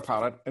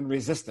autopilot, and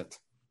resistant.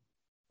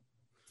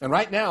 And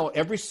right now,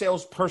 every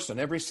salesperson,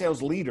 every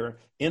sales leader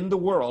in the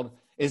world,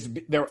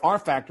 their R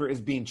factor is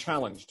being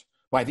challenged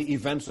by the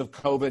events of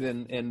COVID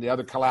and the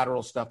other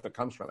collateral stuff that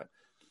comes from it.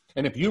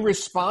 And if you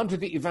respond to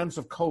the events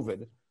of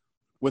COVID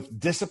with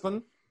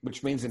discipline,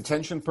 which means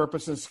intention,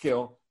 purpose, and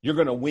skill, you're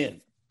going to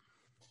win.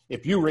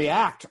 If you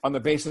react on the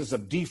basis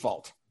of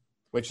default,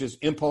 which is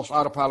impulse,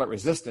 autopilot,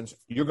 resistance,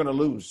 you're going to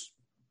lose.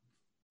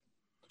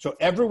 So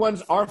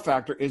everyone's R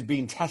factor is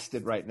being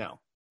tested right now.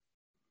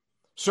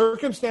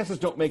 Circumstances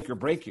don't make or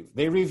break you.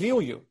 They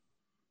reveal you.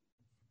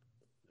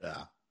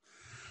 Yeah.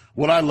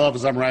 What I love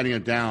is I'm writing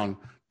it down.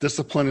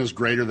 Discipline is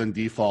greater than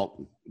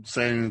default.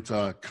 Saying it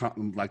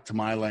to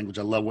my language,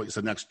 I love what you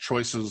said next.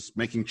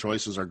 Making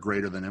choices are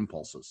greater than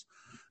impulses.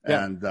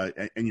 Yeah.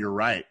 And you're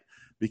right,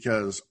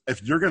 because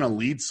if you're going to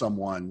lead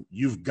someone,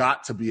 you've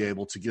got to be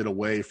able to get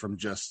away from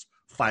just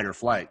fight or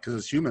flight. Because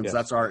as humans,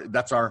 yes,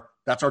 that's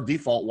our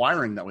default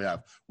wiring that we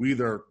have. We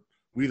either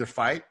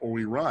fight or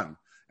we run.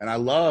 And I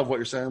love what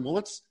you're saying. Well,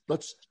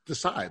 let's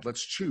decide.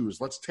 Let's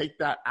choose. Let's take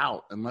that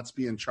out and let's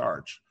be in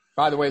charge.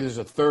 By the way, there's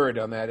a third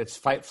on that. It's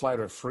fight, flight,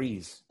 or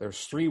freeze.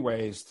 There's three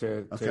ways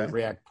to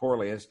react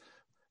poorly.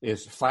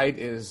 Is fight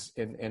is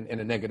in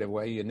a negative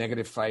way. You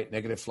negative fight,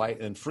 negative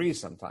flight, and freeze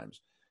sometimes.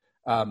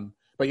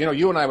 But,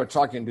 you and I were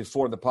talking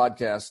before the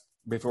podcast,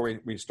 before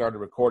we started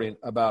recording,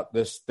 about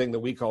this thing that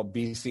we call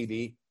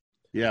BCD.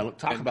 Yeah, let's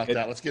talk about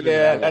that. Let's get into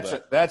that. Yeah,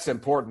 that's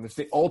important. It's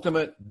the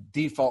ultimate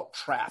default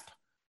trap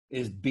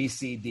is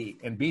BCD.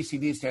 And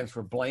BCD stands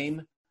for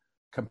blame,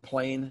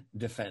 complain,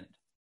 defend.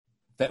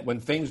 That when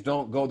things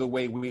don't go the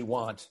way we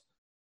want,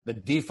 the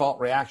default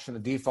reaction, the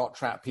default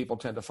trap people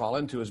tend to fall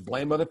into is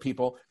blame other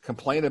people,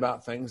 complain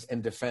about things,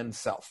 and defend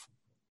self.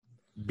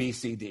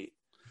 BCD.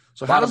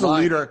 So how does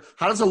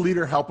a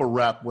leader help a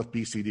rep with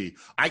BCD?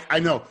 I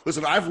know.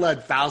 Listen, I've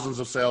led thousands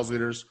of sales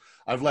leaders.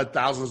 I've led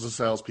thousands of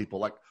salespeople.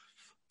 Like,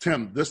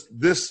 Tim,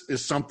 this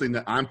is something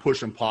that I'm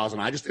pushing pause,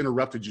 and I just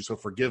interrupted you, so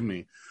forgive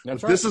me.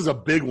 That's but right. This is a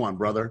big one,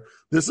 brother.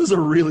 This is a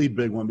really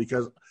big one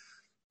because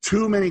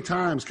too many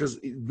times, because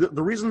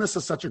the reason this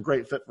is such a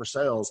great fit for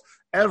sales,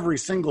 every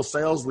single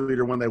sales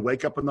leader, when they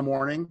wake up in the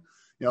morning,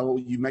 you know,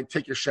 you might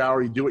take your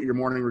shower, you do what your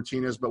morning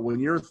routine is, but when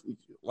you're,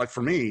 like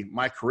for me,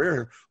 my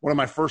career, one of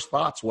my first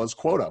thoughts was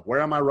quota. Where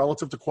am I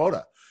relative to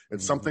quota?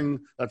 It's something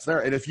that's there.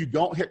 And if you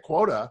don't hit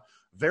quota,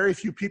 very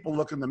few people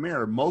look in the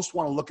mirror. Most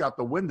want to look out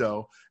the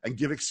window and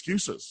give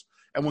excuses.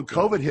 And when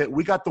COVID hit,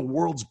 we got the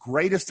world's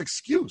greatest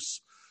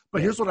excuse.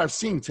 But here's what I've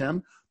seen,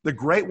 Tim. The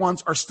great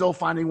ones are still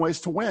finding ways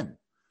to win.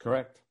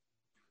 Correct.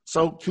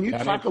 So can you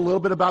talk a little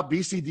bit about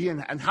BCD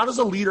and how does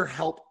a leader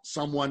help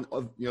someone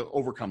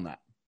overcome that?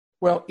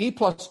 Well, E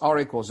plus R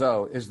equals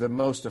O is the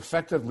most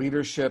effective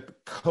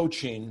leadership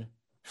coaching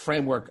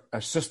framework,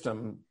 a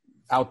system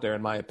out there,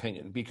 in my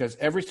opinion, because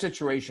every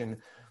situation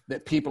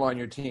that people on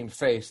your team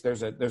face,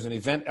 there's an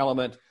event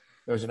element,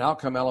 there's an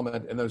outcome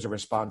element, and there's a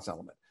response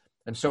element.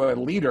 And so a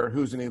leader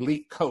who's an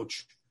elite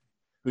coach,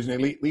 who's an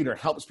elite leader,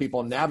 helps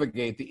people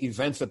navigate the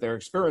events that they're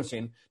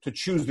experiencing to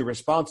choose the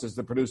responses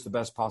that produce the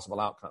best possible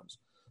outcomes.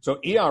 So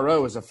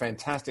ERO is a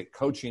fantastic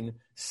coaching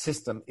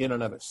system in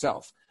and of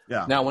itself.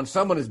 Yeah. Now, when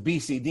someone is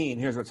BCDing,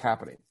 here's what's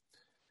happening.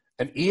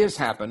 An E has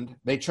happened.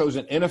 They chose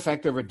an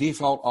ineffective or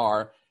default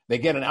R. They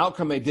get an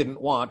outcome they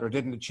didn't want or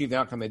didn't achieve the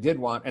outcome they did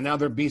want, and now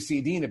they're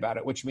BCDing about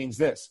it, which means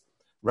this.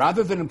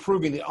 Rather than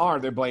improving the R,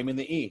 they're blaming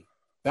the E.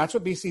 That's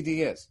what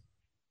BCD is.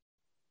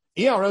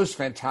 ERO is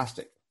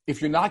fantastic.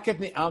 If you're not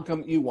getting the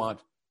outcome you want,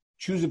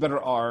 choose a better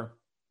R.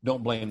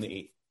 Don't blame the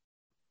E.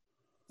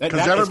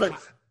 Because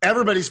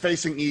everybody's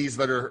facing E's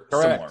that are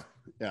similar.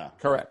 Yeah.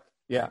 Correct.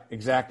 Yeah,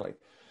 exactly.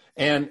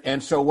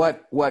 And so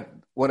what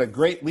a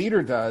great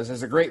leader does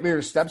is a great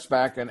leader steps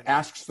back and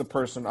asks the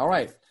person, all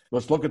right,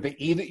 let's look at the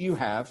E that you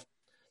have,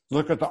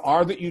 look at the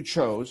R that you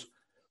chose,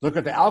 look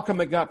at the outcome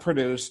that got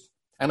produced,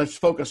 and let's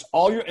focus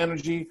all your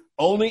energy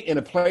only in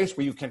a place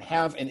where you can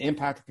have an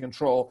impact and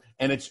control,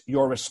 and it's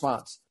your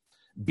response.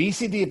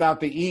 BCD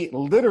about the E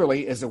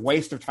literally is a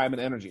waste of time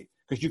and energy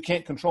because you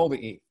can't control the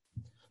E.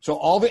 So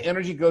all the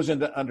energy goes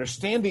into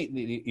understanding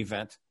the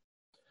event,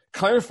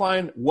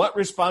 clarifying what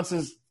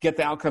responses get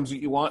the outcomes that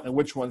you want and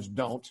which ones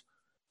don't,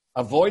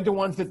 avoid the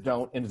ones that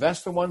don't,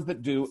 invest the ones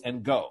that do,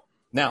 and go.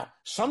 Now,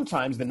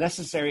 sometimes the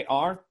necessary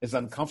R is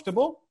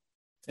uncomfortable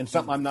and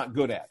something I'm not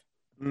good at.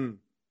 And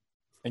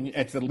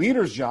it's the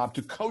leader's job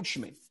to coach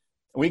me.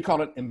 We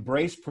call it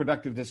embrace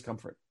productive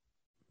discomfort.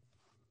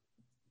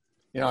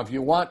 You know, if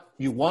you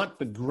want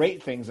the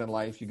great things in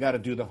life, you got to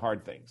do the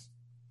hard things.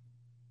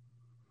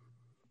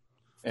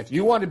 If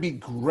you want to be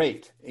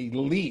great,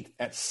 elite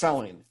at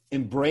selling,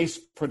 embrace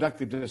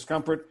productive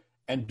discomfort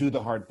and do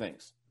the hard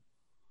things.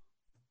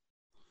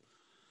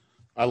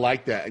 I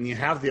like that. And you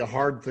have the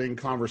hard thing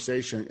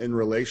conversation in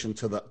relation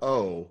to the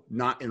O,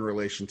 not in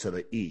relation to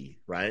the E,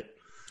 right?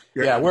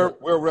 We're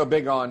real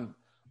big on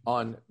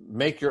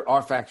make your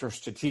R factor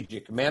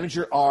strategic. Manage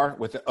your R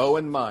with the O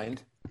in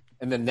mind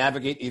and then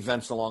navigate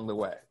events along the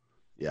way.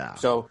 Yeah.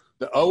 So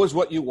the O is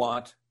what you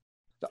want.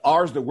 The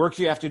R is the work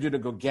you have to do to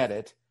go get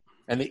it.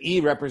 And the E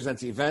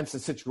represents events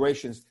and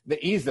situations.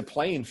 The E is the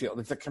playing field.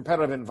 It's a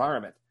competitive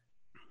environment.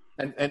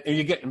 And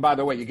you get, and by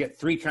the way, you get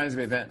three kinds of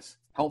events: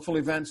 helpful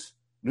events,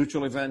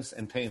 neutral events,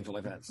 and painful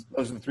events.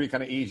 Those are the three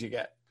kind of E's you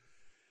get.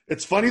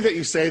 It's funny that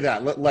you say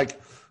that.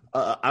 Like,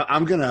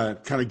 I'm going to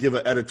kind of give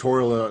an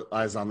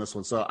editorialize on this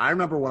one. So I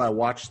remember when I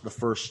watched the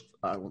first,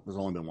 there's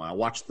only been one, I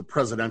watched the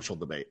presidential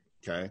debate,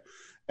 okay?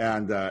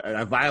 And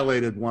I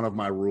violated one of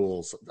my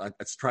rules. I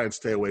try and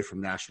stay away from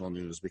national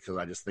news because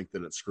I just think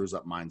that it screws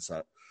up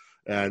mindset.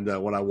 And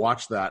when I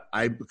watched that,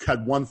 I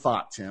had one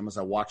thought, Tim, as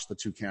I watched the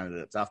two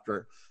candidates.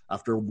 After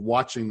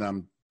watching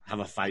them have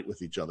a fight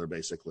with each other,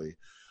 basically,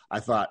 I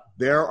thought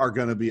there are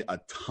going to be a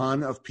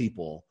ton of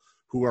people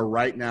who are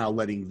right now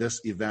letting this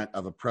event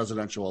of a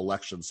presidential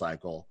election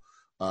cycle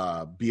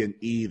be an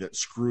E that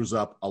screws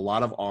up a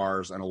lot of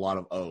R's and a lot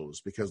of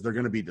O's because they're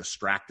going to be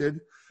distracted.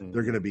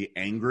 They're going to be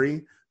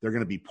angry. They're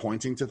going to be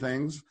pointing to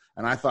things.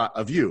 And I thought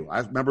of you.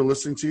 I remember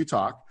listening to you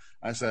talk.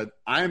 I said,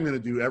 I am going to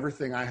do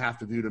everything I have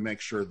to do to make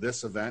sure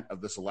this event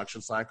of this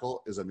election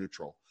cycle is a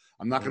neutral.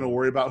 I'm not going to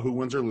worry about who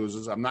wins or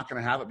loses. I'm not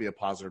going to have it be a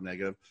positive or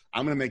negative.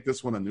 I'm going to make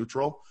this one a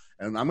neutral,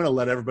 and I'm going to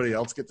let everybody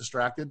else get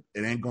distracted.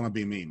 It ain't going to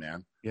be me,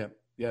 man. Yep.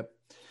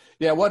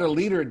 Yeah, what a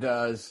leader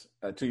does,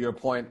 to your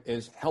point,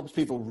 is helps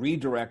people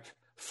redirect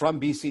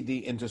from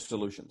BCD into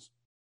solutions.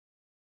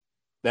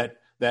 That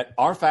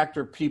R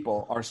factor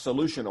people are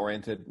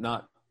solution-oriented,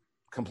 not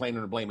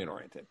complaining or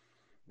blaming-oriented.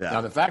 Yeah.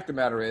 Now, the fact of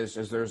the matter is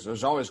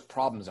there's always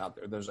problems out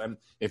there.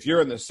 If you're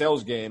in the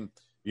sales game,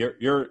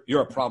 you're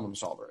a problem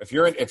solver. If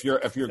you're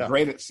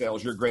great at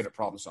sales, you're great at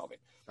problem solving.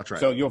 That's right.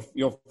 So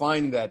you'll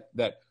find that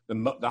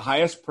the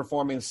highest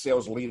performing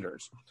sales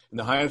leaders and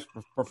the highest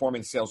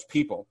performing sales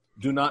people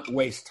do not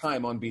waste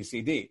time on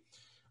BCD.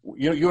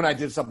 You and I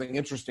did something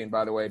interesting,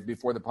 by the way,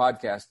 before the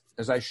podcast,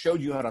 as I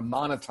showed you how to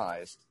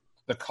monetize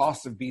the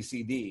cost of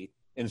BCD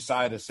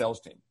inside a sales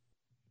team.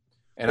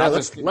 And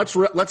let's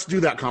do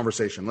that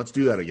conversation. Let's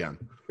do that again.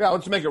 Yeah,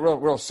 let's make it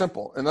real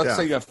simple. And let's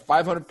say you have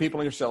 500 people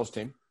on your sales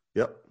team.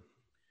 Yep.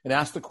 And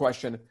ask the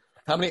question,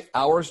 how many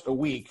hours a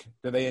week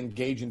do they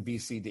engage in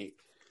BCD?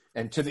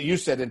 And you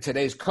said in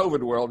today's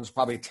COVID world, it's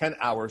probably 10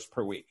 hours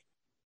per week.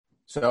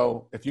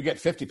 So if you get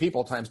 50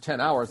 people times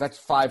 10 hours, that's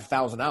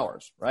 5,000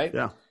 hours, right?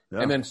 Yeah.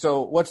 And then,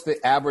 so what's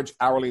the average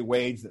hourly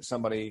wage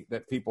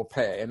that people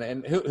pay?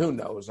 And who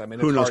knows? I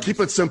mean, who knows? Keep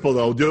it simple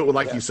though. Do it with,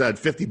 like you said,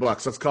 $50.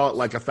 Let's call it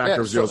like a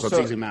factor of zero. So it's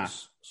easy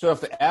math. So if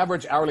the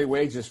average hourly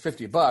wage is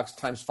 $50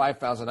 times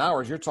 5,000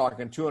 hours, you're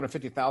talking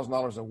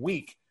 $250,000 a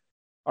week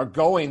are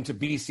going to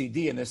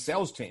BCD in this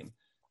sales team.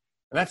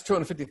 And that's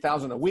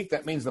 $250,000 a week.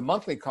 That means the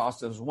monthly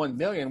cost is $1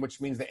 million, which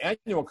means the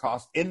annual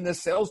cost in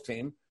this sales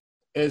team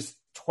is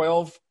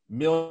 $12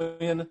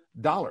 million.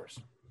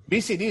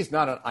 BCD is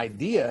not an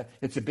idea.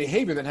 It's a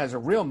behavior that has a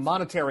real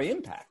monetary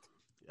impact.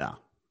 Yeah.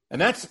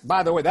 And that's,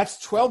 by the way,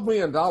 that's $12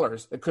 million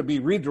that could be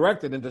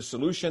redirected into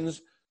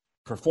solutions,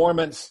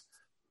 performance,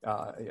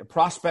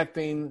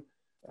 prospecting,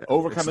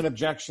 overcoming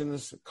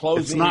objections,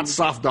 closing. It's not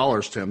soft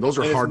dollars, Tim. Those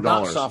are hard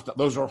dollars.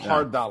 Those are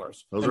hard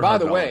dollars. And by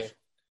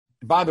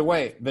the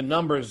way, the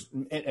numbers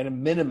at a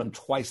minimum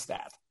twice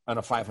that on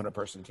a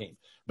 500-person team.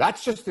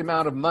 That's just the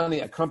amount of money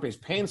a company is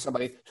paying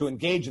somebody to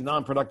engage in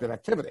non-productive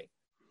activity.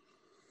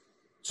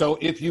 So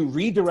if you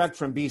redirect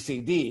from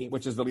BCD,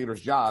 which is the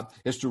leader's job,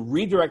 is to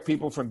redirect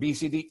people from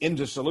BCD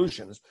into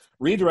solutions,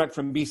 redirect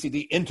from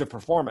BCD into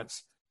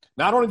performance.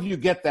 Not only do you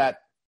get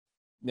that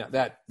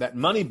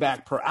money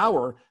back per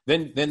hour,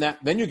 then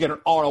you get an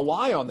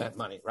ROI on that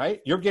money, right?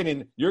 You're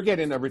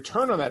getting a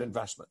return on that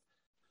investment.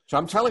 So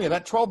I'm telling you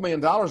that $12 million,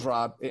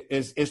 Rob,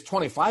 is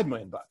 $25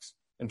 million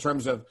in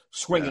terms of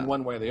swinging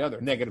one way or the other,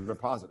 negative or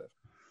positive.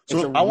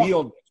 It's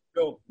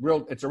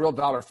a real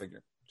dollar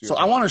figure. So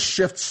I want to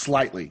shift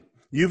slightly.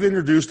 You've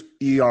introduced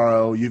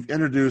ERO, you've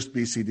introduced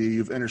BCD,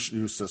 you've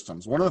introduced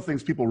systems. One of the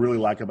things people really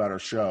like about our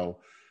show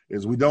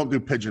is we don't do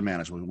pigeon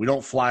management. We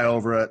don't fly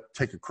over it,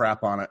 take a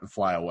crap on it, and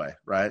fly away,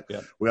 right? Yeah.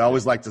 We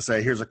always like to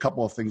say, here's a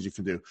couple of things you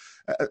can do.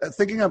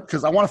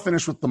 Because I want to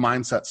finish with the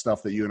mindset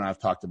stuff that you and I have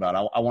talked about.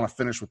 I want to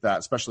finish with that,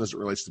 especially as it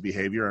relates to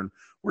behavior. And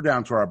we're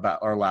down to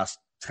our last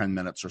 10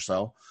 minutes or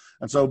so.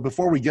 And so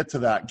before we get to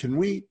that, can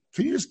you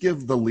just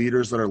give the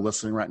leaders that are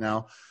listening right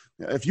now,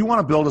 if you want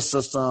to build a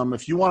system,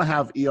 if you want to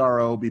have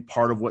ERO be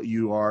part of what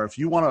you are, if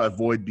you want to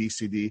avoid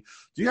BCD,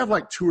 do you have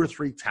like 2 or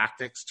 3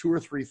 tactics, 2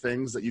 or 3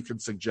 things that you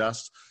could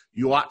suggest?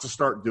 You ought to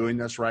start doing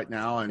this right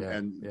now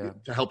and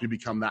to help you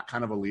become that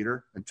kind of a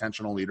leader,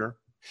 intentional leader.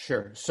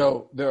 Sure.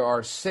 So there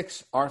are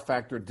 6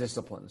 R-factor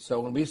disciplines. So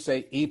when we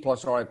say E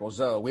plus R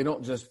equals O, we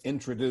don't just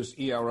introduce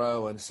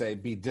ERO and say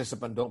be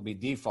disciplined, don't be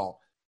default.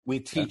 We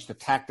teach the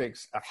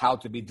tactics of how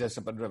to be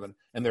discipline driven,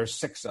 and there's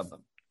 6 of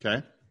them.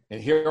 Okay.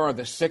 And here are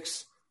the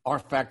 6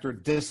 R-factor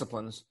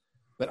disciplines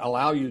that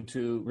allow you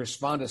to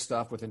respond to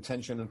stuff with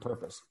intention and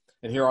purpose.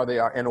 And here are they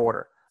in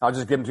order. I'll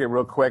just give them to you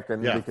real quick,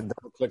 and we can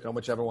double click on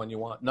whichever one you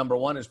want. Number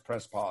 1 is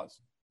press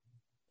pause.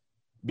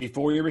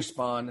 Before you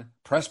respond,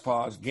 press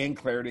pause, gain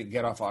clarity,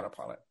 get off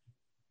autopilot.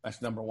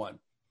 That's number 1.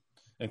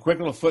 And quick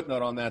little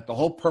footnote on that, the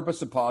whole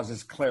purpose of pause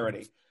is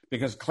clarity,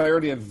 because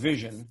clarity of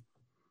vision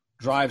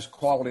drives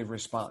quality of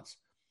response.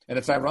 And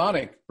it's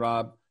ironic,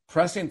 Rob,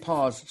 pressing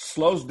pause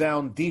slows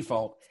down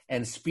default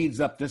and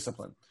speeds up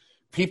discipline.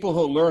 People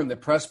who learn the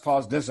press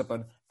pause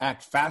discipline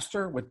act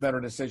faster with better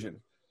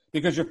decision,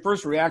 because your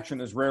first reaction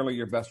is rarely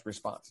your best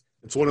response.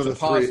 It's one of the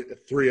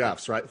three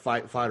F's, right?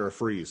 Fight, or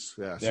freeze.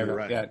 Yeah, so you're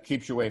right. Yeah, it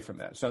keeps you away from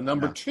that. So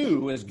number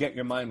 2 is get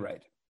your mind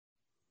right.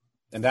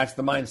 And that's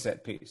the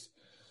mindset piece.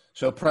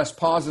 So press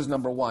pause is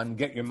number 1,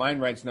 get your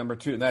mind right is number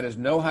 2. And that is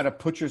know how to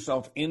put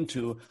yourself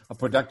into a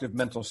productive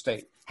mental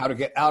state, how to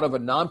get out of a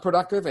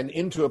non-productive and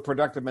into a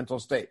productive mental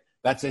state.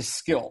 That's a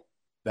skill.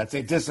 That's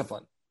a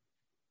discipline.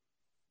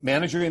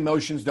 Manage your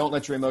emotions. Don't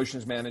let your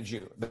emotions manage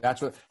you.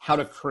 That's how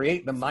to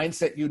create the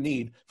mindset you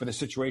need for the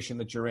situation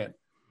that you're in.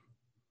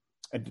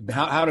 And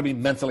how to be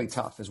mentally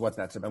tough is what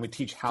that's about. We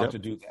teach how to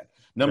do that.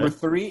 Number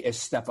 3 is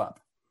step up.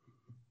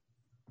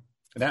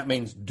 And that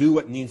means do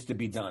what needs to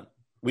be done.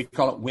 We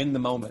call it win the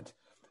moment.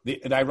 The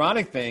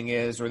ironic thing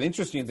is, or the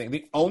interesting thing,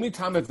 the only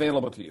time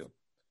available to you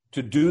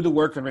to do the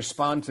work and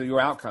respond to your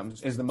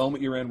outcomes is the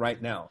moment you're in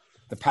right now.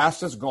 The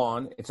past is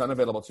gone. It's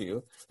unavailable to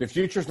you. The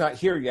future's not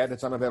here yet.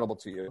 It's unavailable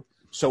to you.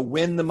 So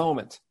win the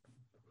moment.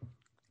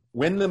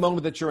 Win the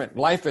moment that you're in.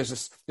 Life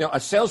is, a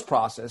sales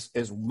process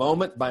is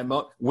moment by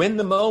moment. Win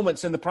the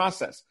moments in the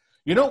process.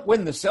 You don't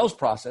win the sales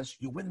process.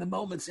 You win the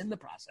moments in the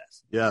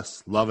process.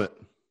 Yes. Love it.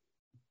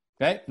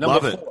 Okay.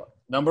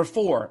 Number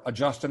 4,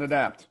 adjust and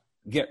adapt.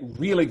 Get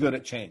really good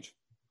at change.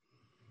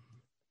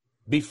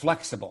 Be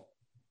flexible.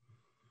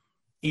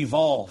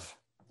 Evolve.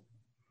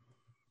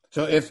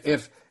 So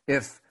if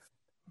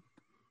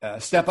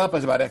step up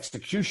is about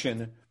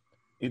execution,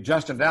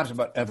 adjust and adapt is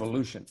about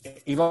evolution.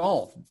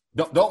 Evolve.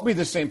 Don't be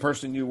the same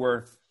person you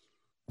were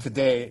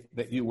today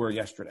that you were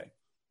yesterday.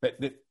 But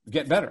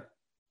get better.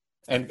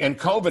 And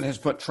COVID has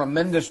put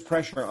tremendous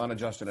pressure on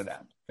adjust and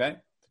adapt. Okay?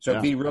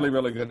 So be really,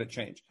 really good at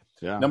change.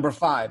 Yeah. Number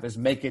 5 is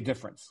make a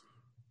difference.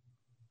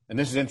 And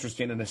this is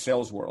interesting in the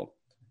sales world.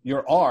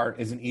 Your R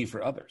is an E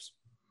for others.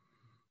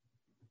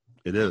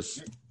 It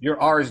is. Your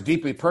R is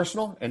deeply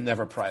personal and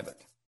never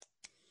private.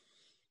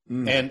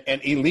 And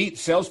elite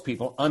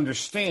salespeople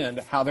understand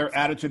how their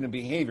attitude and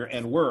behavior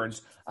and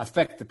words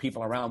affect the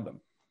people around them.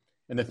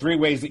 And the three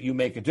ways that you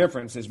make a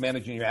difference is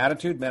managing your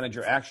attitude, manage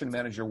your action,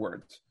 manage your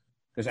words.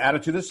 Because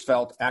attitude is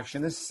felt,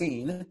 action is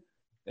seen,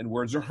 and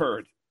words are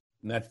heard.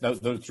 And that's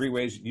those three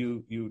ways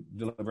you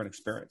deliver an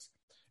experience.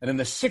 And then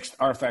the sixth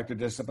R factor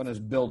discipline is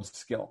build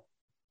skill.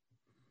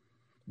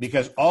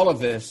 Because all of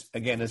this,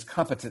 again, is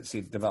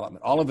competency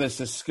development. All of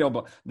this is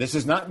skill. This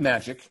is not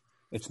magic.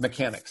 It's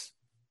mechanics.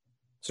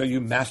 So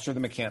you master the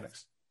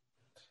mechanics.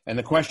 And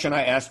the question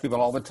I ask people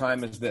all the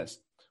time is this.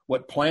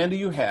 What plan do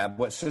you have?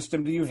 What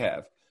system do you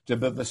have to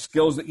build the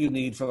skills that you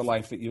need for the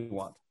life that you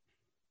want?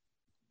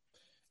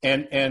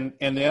 And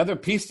the other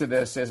piece to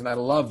this is, and I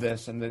love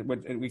this,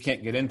 and we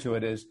can't get into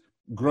it, is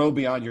grow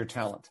beyond your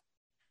talent.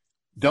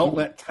 Don't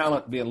let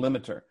talent be a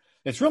limiter.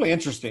 It's really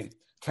interesting.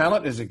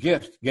 Talent is a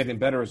gift. Getting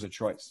better is a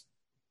choice.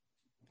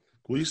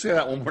 Will you say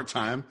that one more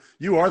time?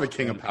 You are the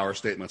king of power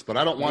statements, but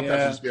I don't want that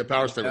to just be a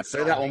power statement.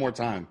 Say that one more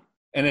time.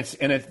 And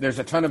there's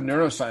a ton of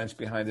neuroscience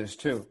behind this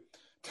too.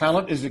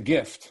 Talent is a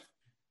gift.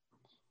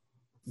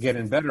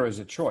 Getting better is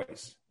a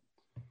choice.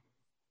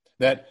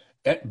 That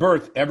at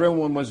birth,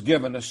 everyone was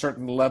given a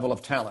certain level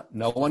of talent.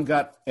 No one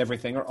got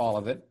everything or all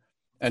of it,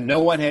 and no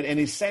one had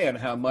any say in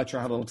how much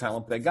or how little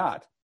talent they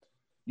got.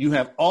 You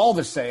have all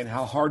the say in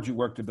how hard you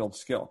work to build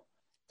skill.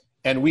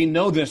 And we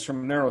know this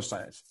from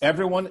neuroscience.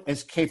 Everyone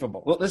is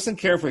capable. Well, listen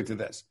carefully to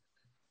this.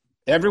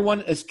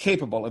 Everyone is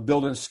capable of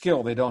building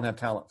skill they don't have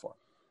talent for.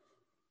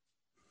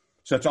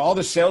 So to all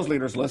the sales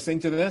leaders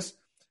listening to this,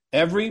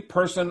 every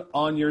person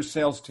on your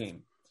sales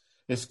team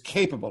is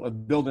capable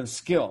of building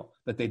skill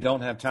that they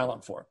don't have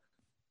talent for.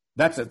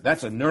 That's a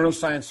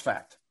neuroscience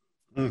fact.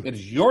 It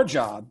is your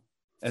job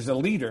as a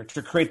leader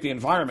to create the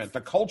environment,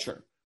 the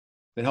culture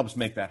that helps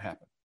make that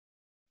happen.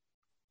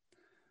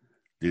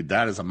 Dude,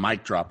 that is a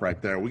mic drop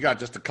right there. We got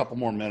just a couple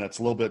more minutes,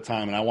 a little bit of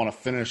time, and I want to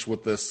finish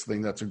with this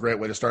thing. That's a great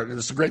way to start.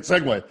 This is a great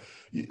segue.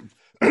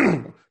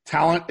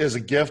 Talent is a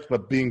gift,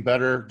 but getting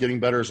better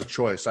is a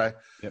choice.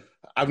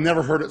 I've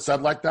never heard it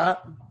said like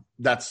that.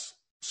 That's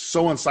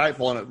so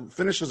insightful, and it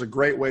finishes a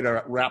great way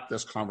to wrap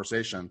this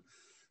conversation,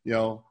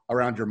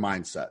 around your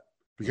mindset,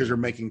 because you're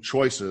making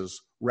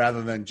choices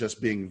rather than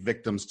just being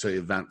victims to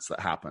events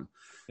that happen.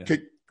 Yeah.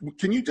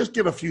 Can you just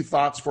give a few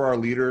thoughts for our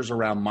leaders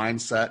around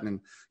mindset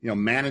and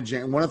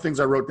managing? And one of the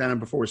things I wrote down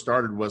before we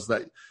started was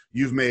that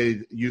you've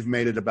made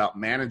it about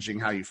managing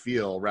how you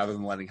feel rather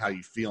than letting how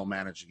you feel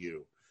manage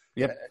you.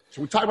 Yeah.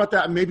 So we talk about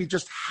that and maybe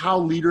just how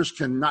leaders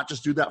can not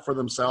just do that for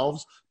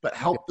themselves, but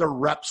help their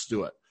reps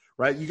do it.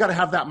 Right? You got to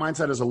have that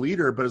mindset as a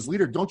leader, but as a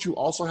leader, don't you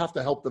also have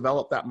to help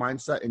develop that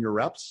mindset in your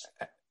reps?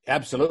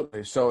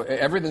 Absolutely. So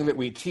everything that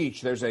we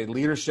teach, there's a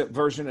leadership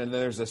version and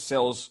there's a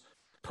sales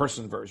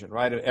person version,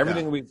 right?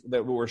 Everything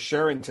that we're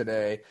sharing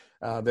today,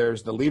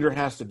 there's the leader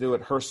has to do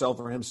it herself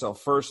or himself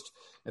first,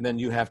 and then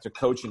you have to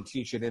coach and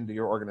teach it into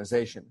your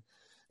organization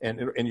and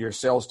in your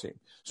sales team.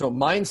 So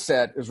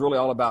mindset is really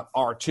all about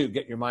R2,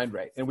 get your mind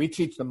right. And we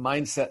teach the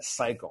mindset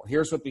cycle.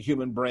 Here's what the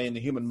human brain, the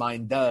human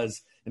mind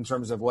does in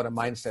terms of what a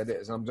mindset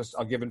is. And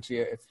I'll give it to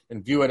you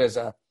and view it as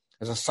a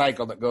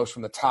cycle that goes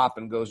from the top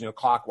and goes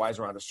clockwise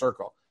around a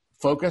circle.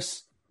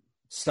 Focus,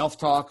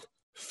 self-talk,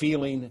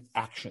 feeling,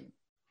 action.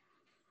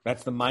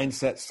 That's the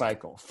mindset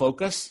cycle.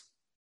 Focus,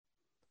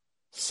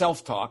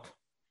 self-talk,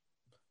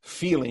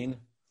 feeling,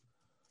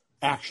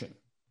 action.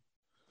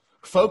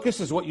 Focus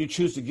is what you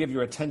choose to give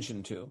your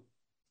attention to.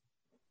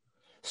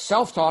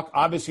 Self-talk,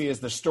 obviously, is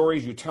the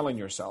stories you're telling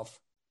yourself.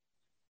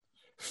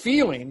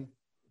 Feeling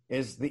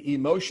is the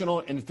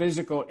emotional and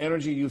physical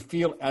energy you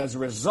feel as a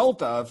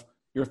result of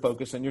your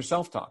focus and your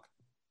self-talk.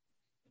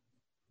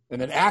 And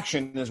then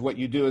action is what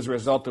you do as a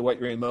result of what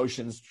your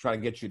emotions try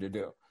to get you to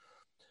do.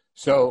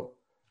 So,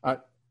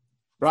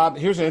 Rob,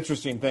 here's an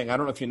interesting thing. I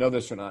don't know if you know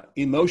this or not.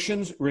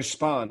 Emotions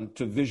respond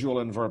to visual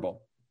and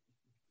verbal.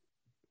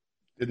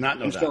 Did not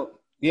know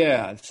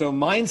that. So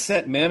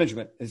mindset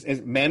management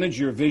is manage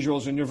your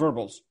visuals and your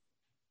verbals.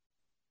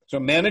 So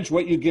manage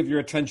what you give your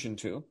attention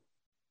to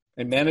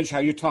and manage how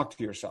you talk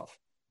to yourself.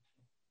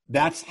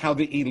 That's how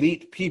the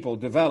elite people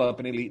develop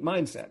an elite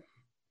mindset.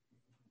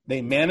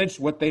 They manage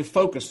what they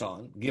focus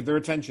on, give their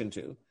attention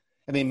to,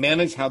 and they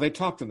manage how they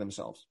talk to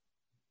themselves.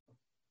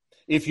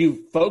 If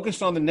you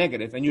focus on the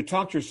negative and you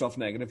talk to yourself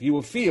negative, you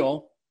will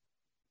feel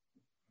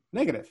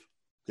negative.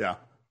 Yeah.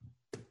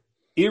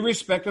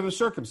 Irrespective of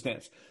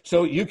circumstance.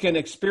 So you can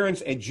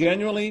experience a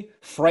genuinely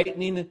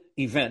frightening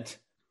event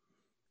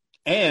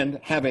and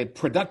have a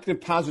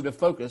productive, positive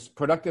focus,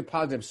 productive,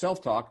 positive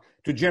self-talk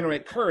to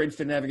generate courage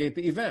to navigate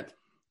the event.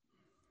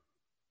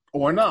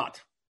 Or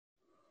not.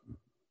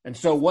 And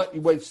so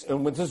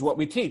this is what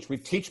we teach. We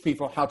teach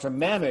people how to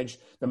manage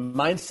the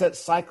mindset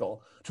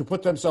cycle to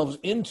put themselves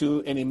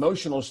into an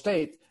emotional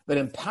state that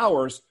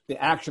empowers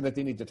the action that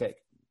they need to take.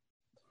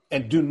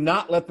 And do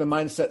not let the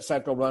mindset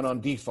cycle run on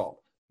default.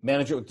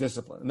 Manage it with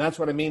discipline. And that's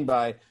what I mean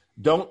by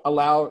don't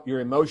allow your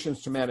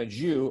emotions to manage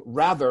you.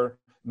 Rather,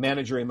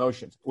 manage your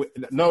emotions.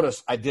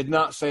 Notice I did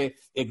not say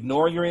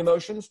ignore your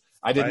emotions.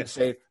 I didn't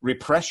say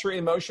repress your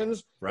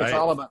emotions. Right. It's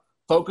all about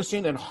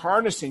focusing and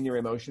harnessing your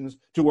emotions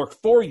to work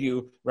for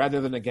you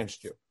rather than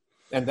against you.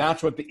 And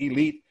that's what the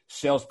elite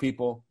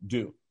salespeople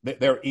do.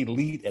 They're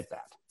elite at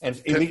that.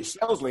 And elite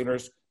sales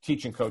leaders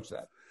teach and coach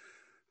that.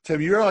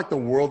 Tim, you're like the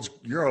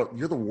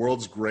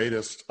world's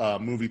greatest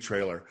movie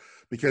trailer,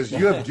 because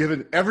you have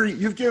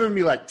you've given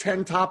me like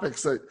 10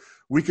 topics that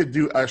we could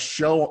do a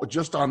show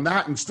just on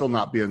that and still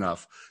not be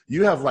enough.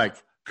 You have like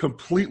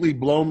completely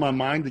blown my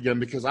mind again,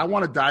 because I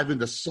want to dive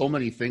into so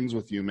many things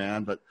with you,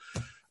 man. But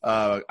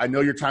I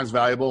know your time's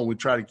valuable, and we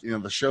try to,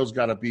 the show's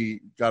got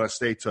to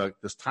stay to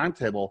this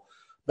timetable.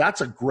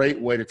 That's a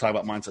great way to talk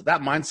about mindset.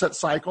 That mindset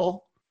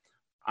cycle,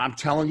 I'm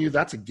telling you,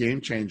 that's a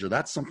game changer.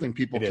 That's something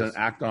people can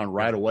act on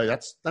right away.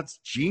 That's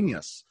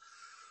genius.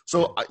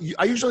 So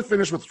I usually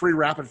finish with 3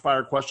 rapid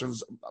fire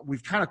questions.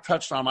 We've kind of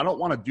touched on them. I don't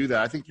want to do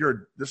that. I think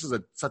this is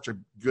such a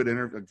good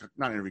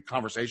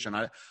conversation.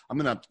 I'm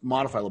going to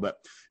modify a little bit.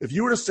 If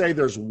you were to say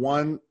there's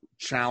one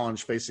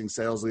challenge facing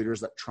sales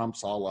leaders that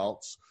trumps all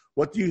else,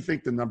 what do you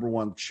think the number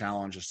one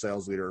challenge a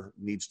sales leader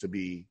needs to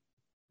be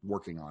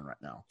working on right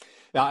now?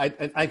 Now, I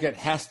think it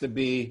has to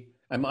be,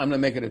 I'm going to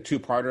make it a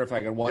 2-parter if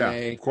I can,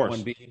 1A,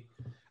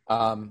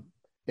 1B.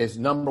 Is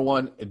number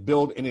one,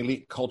 build an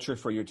elite culture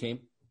for your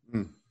team.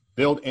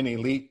 Build an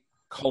elite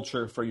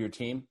culture for your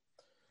team.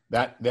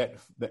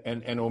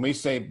 And when we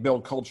say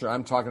build culture,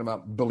 I'm talking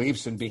about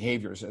beliefs and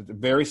behaviors. It's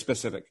very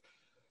specific,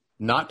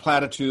 not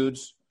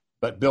platitudes,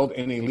 but build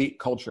an elite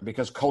culture,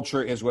 because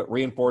culture is what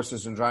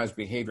reinforces and drives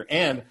behavior,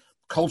 and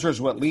culture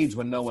is what leads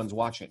when no one's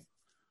watching.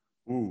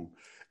 Ooh.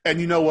 And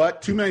you know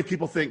what? Too many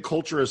people think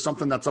culture is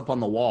something that's up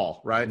on the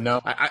wall, right? No.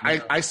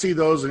 I see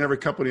those in every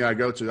company I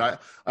go to.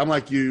 I'm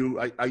like you.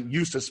 I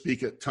used to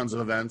speak at tons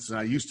of events, and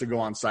I used to go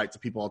on site to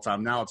people all the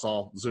time. Now it's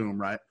all Zoom,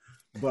 right?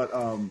 But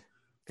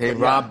hey,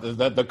 Rob,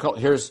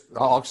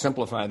 I'll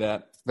simplify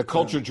that. The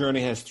culture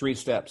journey has 3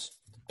 steps: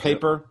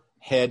 paper,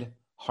 head,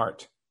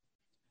 heart.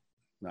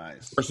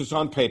 Nice. First, it's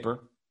on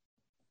paper.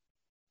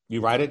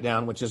 You write it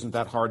down, which isn't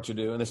that hard to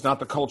do, and it's not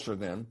the culture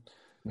then.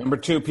 Number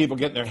 2, people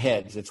get in their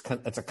heads. It's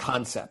a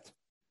concept.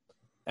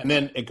 And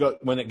then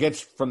when it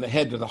gets from the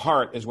head to the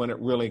heart is when it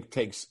really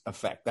takes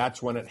effect.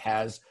 That's when it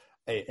has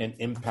an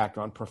impact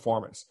on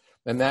performance.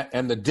 And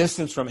the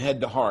distance from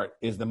head to heart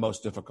is the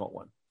most difficult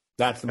one.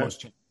 That's the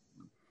most challenging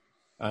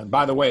one.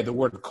 By the way, the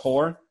word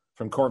core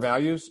from core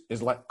values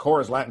core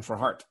is Latin for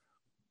heart.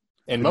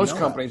 And most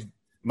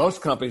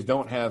companies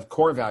don't have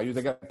core values.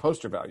 They got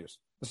poster values.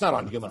 It's not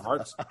on human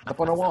hearts. It's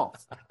up on a wall.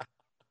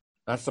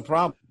 That's the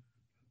problem.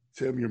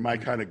 Tim, you're my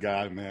kind of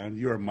guy, man.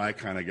 You are my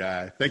kind of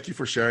guy. Thank you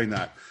for sharing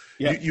that.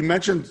 Yeah. You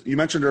mentioned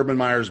Urban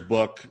Meyer's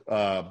book,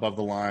 Above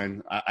the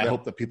Line. I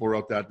hope that people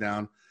wrote that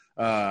down.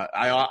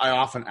 I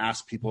often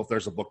ask people if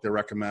there's a book they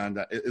recommend.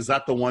 Is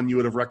that the one you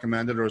would have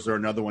recommended, or is there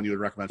another one you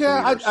would recommend?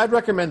 Yeah, I'd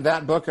recommend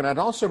that book, and I'd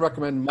also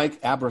recommend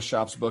Mike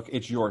Abrashoff's book,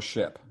 It's Your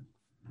Ship.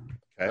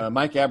 Okay.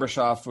 Mike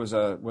Abrashoff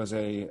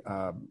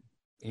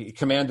he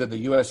commanded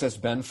the USS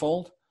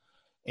Benfold,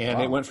 and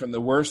it went from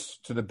the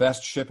worst to the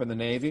best ship in the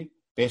Navy,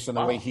 based on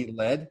the way he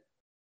led.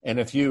 And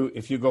if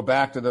you go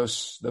back to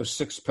those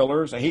 6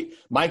 pillars,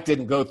 Mike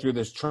didn't go through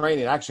this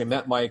training. I actually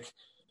met Mike.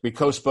 We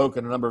co-spoke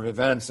at a number of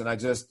events, and I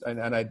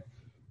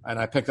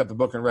picked up the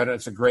book and read it.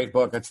 It's a great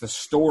book. It's the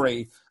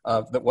story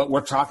of what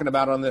we're talking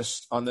about on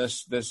this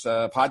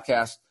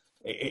podcast.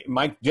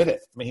 Mike did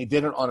it. I mean, he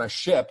did it on a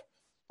ship,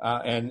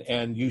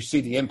 and you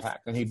see the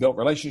impact. And he built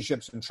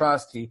relationships and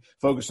trust. He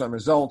focused on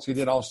results. He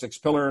did all 6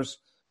 pillars.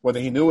 Whether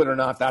he knew it or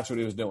not, that's what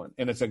he was doing.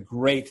 And it's a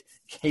great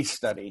case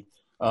study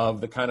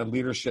of the kind of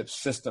leadership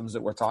systems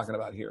that we're talking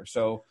about here.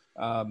 So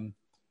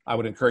I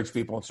would encourage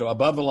people. So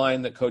Above the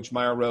Line that Coach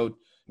Meyer wrote,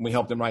 and we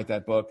helped him write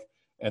that book.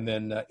 And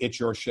then It's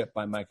Your Ship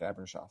by Mike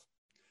Abrashoff.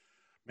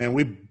 Man,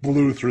 we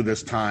blew through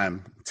this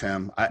time,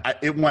 Tim.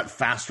 It went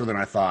faster than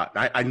I thought.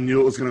 I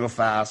knew it was going to go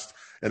fast.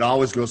 It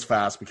always goes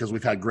fast because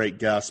we've had great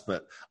guests,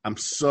 but I'm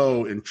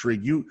so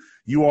intrigued. You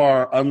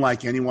are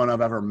unlike anyone I've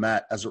ever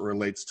met as it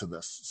relates to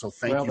this. So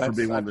thank you for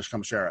being willing to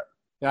come share it.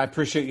 Yeah, I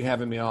appreciate you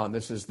having me on.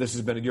 This has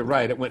been, you're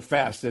right. It went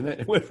fast, didn't it?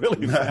 It went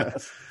really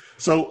fast.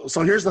 So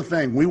here's the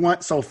thing. We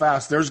went so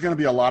fast. There's going to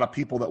be a lot of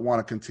people that want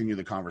to continue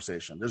the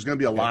conversation. There's going to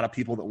be a lot of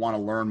people that want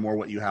to learn more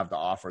what you have to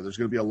offer. There's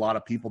going to be a lot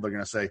of people that are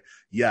going to say,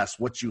 yes,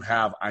 what you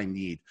have, I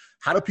need.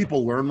 How do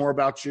people learn more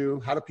about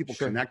you? How do people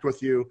connect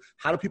with you?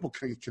 How do people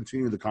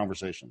continue the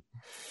conversation?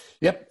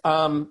 Yep.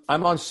 I'm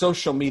on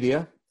social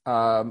media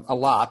a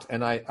lot,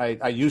 and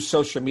I use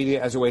social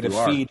media as a way to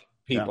feed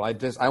people.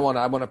 Yeah. I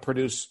want to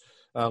produce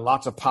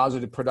lots of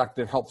positive,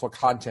 productive, helpful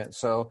content.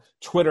 So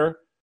Twitter,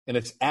 and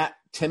it's at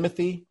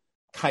Timothy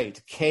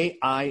Kite, Kight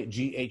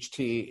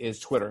is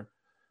Twitter,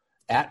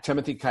 at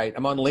Timothy Kite.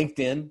 I'm on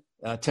LinkedIn,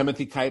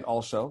 Timothy Kite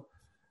also.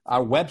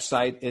 Our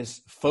website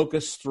is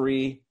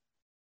focus3.com,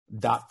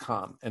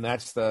 and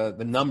that's the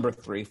number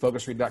 3,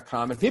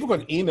 focus3.com. And people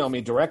can email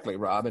me directly,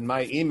 Rob, and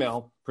my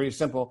email, pretty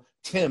simple,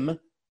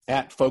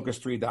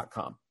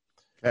 tim@focus3.com.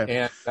 Okay.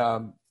 And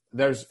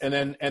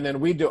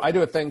I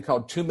do a thing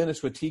called 2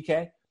 Minutes with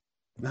TK.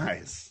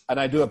 Nice. And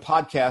I do a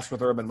podcast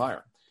with Urban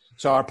Meyer.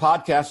 So our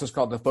podcast is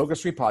called the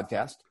Focus 3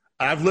 Podcast.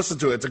 I've listened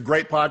to it. It's a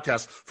great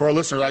podcast for our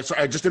listeners.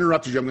 I just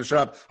interrupted you. I'm going to shut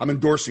up. I'm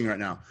endorsing right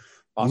now.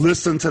 Awesome.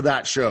 Listen to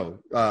that show,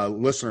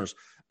 listeners.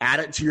 Add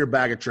it to your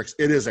bag of tricks.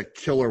 It is a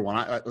killer one.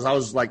 I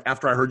was like,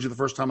 after I heard you the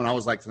first time, and I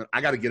was like,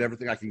 I got to get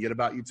everything I can get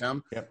about you,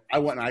 Tim. Yep. I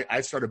went and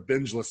I started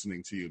binge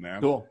listening to you,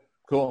 man.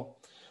 Cool.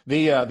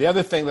 The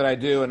other thing that I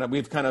do, and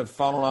we've kind of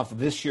fallen off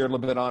this year a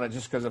little bit on it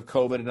just because of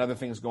COVID and other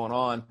things going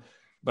on,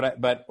 but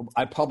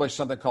I publish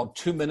something called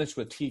 2 Minutes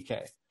with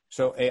TK.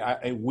 So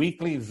a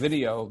weekly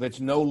video that's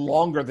no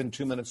longer than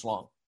 2 minutes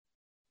long.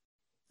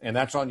 And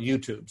that's on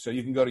YouTube. So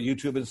you can go to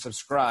YouTube and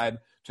subscribe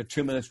to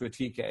 2 Minutes with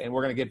TK. And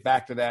we're going to get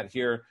back to that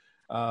here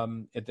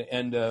at the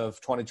end of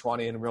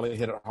 2020 and really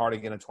hit it hard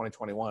again in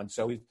 2021.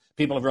 So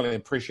people have really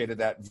appreciated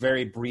that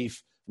very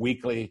brief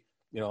weekly,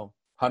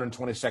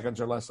 120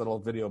 seconds or less little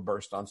video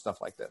burst on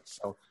stuff like this.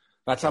 So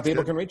that's how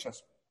people can reach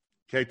us.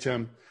 Okay,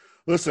 Tim.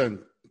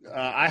 Listen,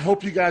 I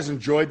hope you guys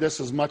enjoyed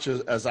this as much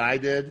as I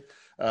did.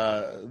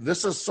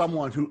 This is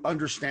someone who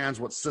understands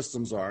what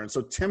systems are. And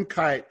so Tim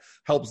Kight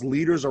helps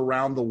leaders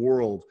around the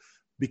world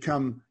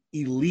become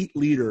elite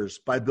leaders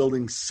by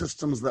building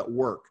systems that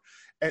work.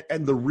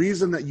 And the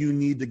reason that you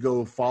need to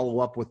go follow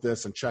up with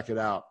this and check it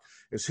out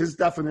is his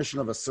definition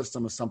of a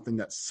system is something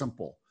that's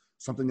simple,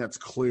 something that's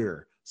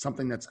clear,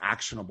 something that's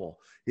actionable.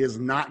 He is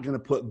not going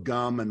to put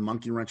gum and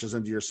monkey wrenches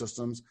into your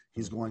systems.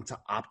 He's going to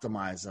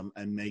optimize them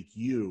and make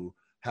you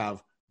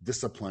have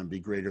discipline be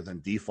greater than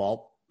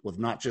default with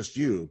not just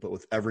you, but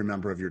with every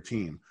member of your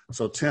team.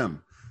 So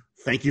Tim,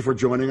 thank you for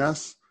joining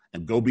us,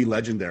 and go be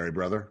legendary,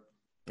 brother.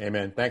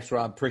 Amen. Thanks,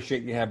 Rob.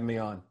 Appreciate you having me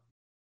on.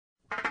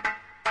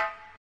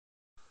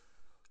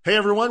 Hey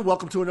everyone,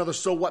 welcome to another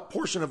So What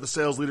portion of the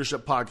Sales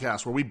Leadership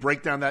Podcast, where we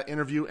break down that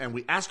interview and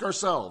we ask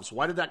ourselves,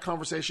 why did that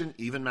conversation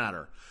even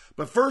matter?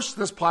 But first,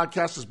 this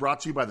podcast is brought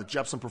to you by the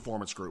Jepson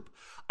Performance Group.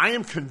 I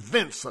am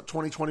convinced that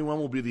 2021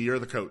 will be the year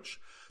of the coach,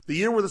 the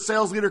year where the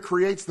sales leader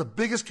creates the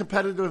biggest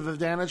competitive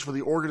advantage for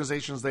the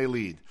organizations they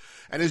lead.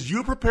 And as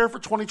you prepare for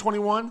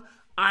 2021,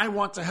 I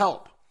want to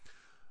help.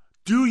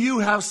 Do you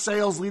have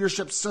sales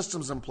leadership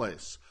systems in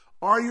place?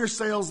 Are your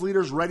sales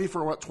leaders ready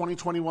for what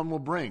 2021 will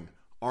bring?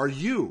 Are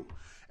you?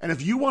 And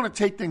if you want to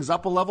take things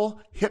up a level,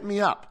 hit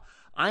me up.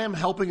 I am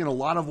helping in a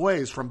lot of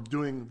ways, from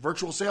doing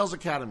virtual sales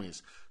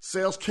academies,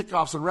 sales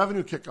kickoffs and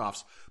revenue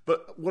kickoffs.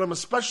 But what I'm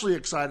especially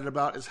excited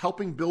about is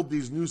helping build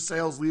these new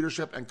sales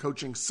leadership and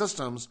coaching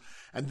systems,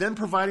 and then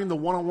providing the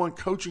one-on-one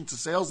coaching to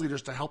sales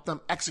leaders to help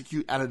them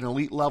execute at an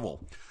elite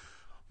level.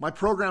 My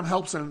program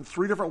helps in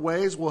 3 different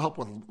ways. We'll help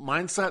with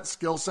mindset,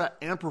 skill set,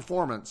 and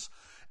performance.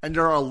 And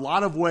there are a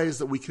lot of ways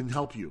that we can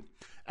help you.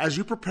 As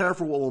you prepare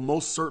for what will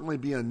most certainly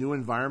be a new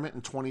environment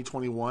in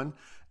 2021,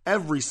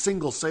 every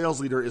single sales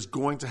leader is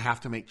going to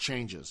have to make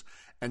changes.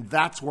 And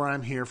that's where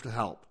I'm here to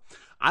help.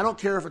 I don't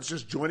care if it's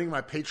just joining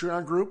my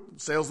Patreon group,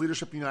 Sales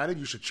Leadership United.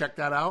 You should check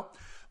that out.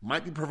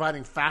 Might be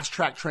providing fast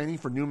track training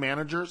for new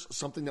managers,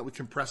 something that would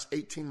compress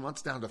 18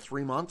 months down to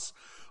 3 months.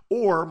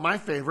 Or my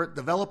favorite,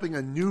 developing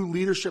a new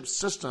leadership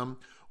system,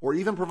 or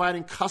even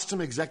providing custom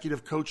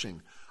executive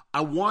coaching.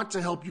 I want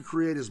to help you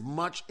create as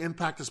much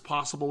impact as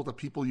possible with the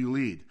people you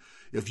lead.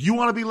 If you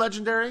want to be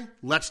legendary,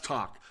 let's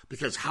talk,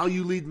 because how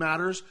you lead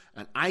matters,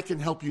 and I can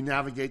help you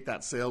navigate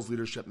that sales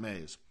leadership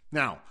maze.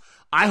 Now,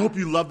 I hope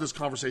you loved this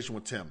conversation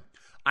with Tim.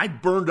 I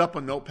burned up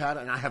a notepad,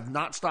 and I have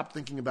not stopped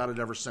thinking about it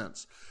ever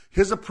since.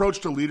 His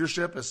approach to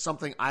leadership is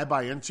something I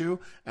buy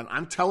into, and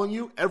I'm telling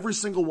you, every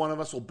single one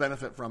of us will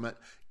benefit from it,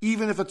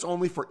 even if it's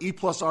only for E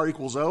plus R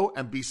equals O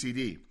and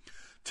BCD.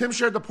 Tim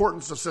shared the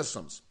importance of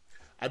systems.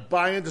 I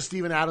buy into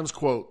Stephen Adams'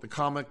 quote, the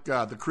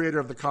creator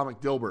of the comic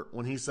Dilbert,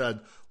 when he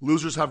said,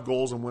 "Losers have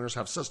goals and winners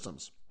have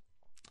systems."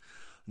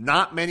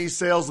 Not many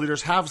sales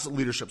leaders have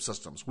leadership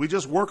systems. We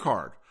just work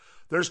hard.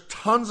 There's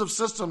tons of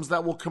systems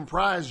that will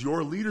comprise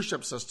your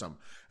leadership system,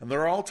 and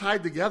they're all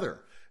tied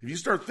together. If you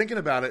start thinking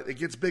about it, it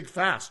gets big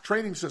fast.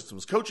 Training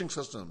systems, coaching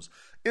systems,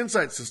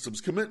 insight systems,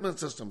 commitment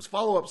systems,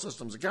 follow-up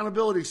systems,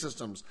 accountability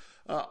systems,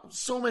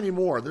 so many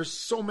more. There's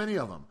so many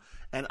of them.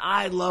 And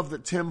I love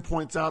that Tim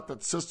points out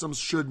that systems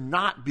should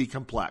not be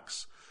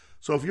complex.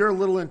 So if you're a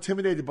little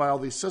intimidated by all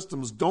these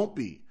systems, don't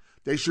be.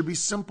 They should be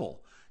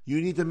simple. You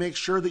need to make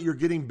sure that you're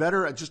getting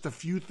better at just a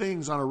few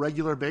things on a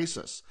regular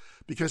basis,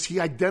 because he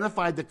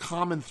identified the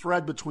common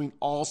thread between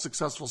all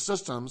successful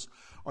systems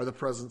are the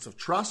presence of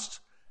trust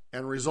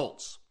and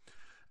results.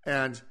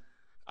 And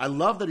I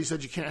love that he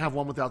said you can't have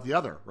one without the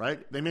other, right?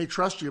 They may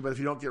trust you, but if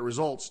you don't get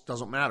results, it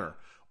doesn't matter.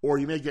 Or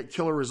you may get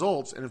killer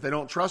results, and if they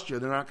don't trust you,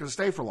 they're not going to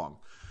stay for long.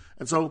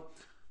 And so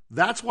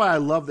that's why I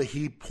love that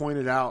he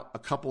pointed out a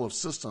couple of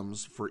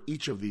systems for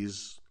each of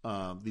these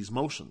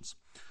motions.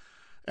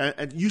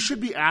 And you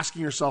should be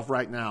asking yourself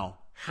right now,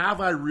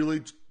 have I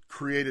really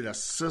created a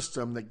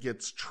system that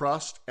gets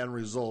trust and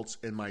results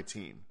in my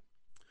team?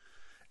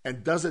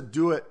 And does it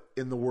do it,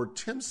 in the word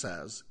Tim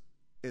says,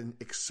 in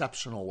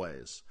exceptional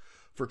ways?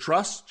 For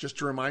trust, just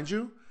to remind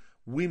you,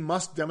 we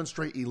must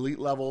demonstrate elite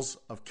levels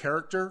of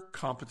character,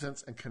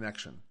 competence, and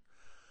connection.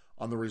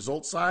 On the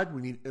results side,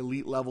 we need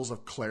elite levels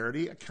of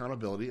clarity,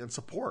 accountability, and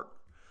support.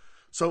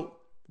 So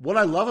what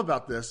I love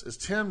about this is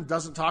Tim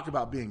doesn't talk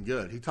about being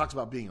good. He talks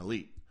about being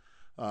elite.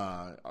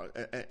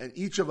 And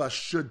each of us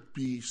should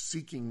be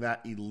seeking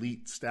that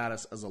elite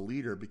status as a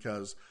leader,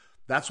 because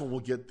that's when we'll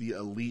get the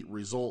elite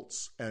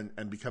results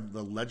and become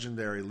the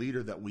legendary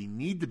leader that we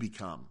need to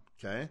become,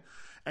 okay?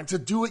 And to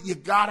do it, you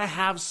got to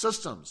have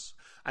systems.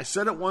 I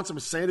said it once, I'm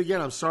going to say it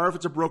again. I'm sorry if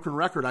it's a broken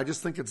record. I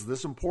just think it's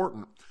this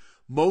important.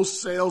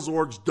 Most sales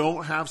orgs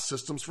don't have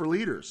systems for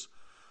leaders.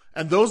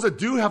 And those that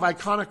do have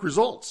iconic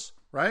results,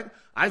 right?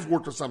 I've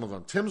worked with some of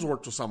them. Tim's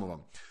worked with some of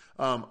them.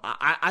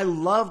 I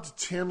loved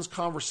Tim's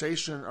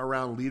conversation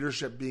around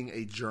leadership being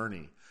a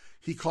journey.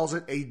 He calls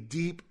it a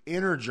deep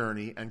inner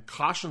journey and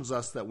cautions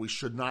us that we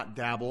should not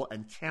dabble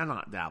and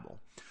cannot dabble.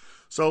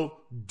 So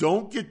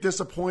don't get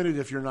disappointed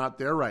if you're not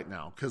there right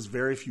now, because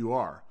very few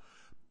are.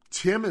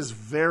 Tim is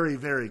very,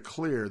 very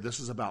clear. This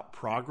is about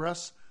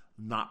progress,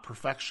 not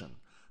perfection.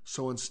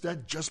 So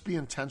instead, just be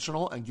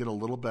intentional and get a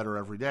little better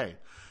every day.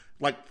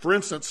 Like, for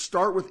instance,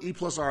 start with E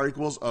plus R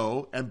equals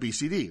O and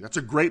BCD. That's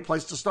a great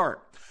place to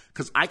start,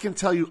 because I can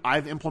tell you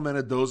I've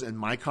implemented those in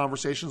my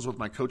conversations with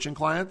my coaching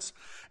clients,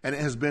 and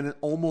it has been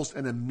almost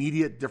an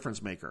immediate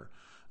difference maker.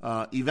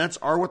 Events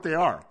are what they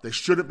are. They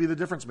shouldn't be the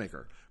difference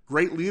maker.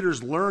 Great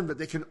leaders learn that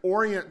they can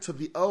orient to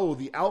the O,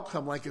 the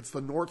outcome, like it's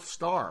the North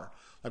Star.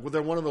 Like when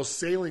they're one of those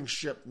sailing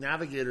ship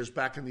navigators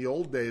back in the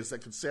old days that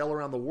could sail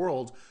around the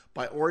world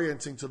by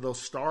orienting to the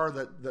star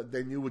that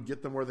they knew would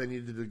get them where they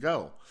needed to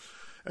go.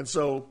 And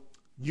so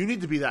you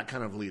need to be that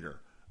kind of leader.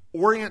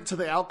 Orient to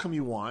the outcome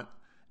you want.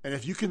 And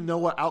if you can know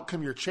what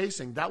outcome you're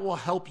chasing, that will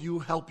help you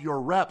help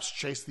your reps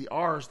chase the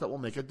R's that will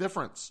make a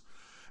difference.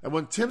 And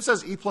when Tim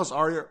says E plus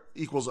R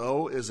equals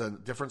O is a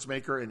difference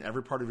maker in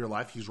every part of your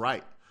life, he's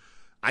right.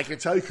 I can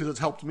tell you because it's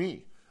helped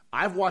me.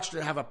 I've watched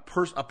it have a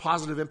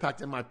positive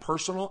impact in my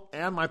personal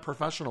and my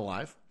professional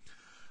life.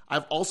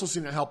 I've also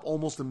seen it help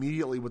almost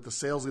immediately with the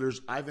sales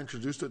leaders I've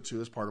introduced it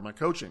to as part of my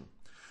coaching.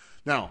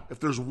 Now, if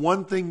there's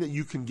one thing that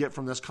you can get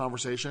from this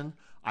conversation,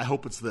 I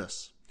hope it's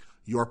this.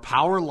 Your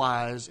power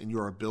lies in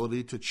your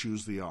ability to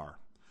choose the R.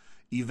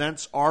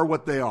 Events are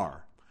what they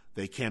are.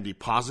 They can be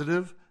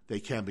positive, they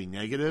can be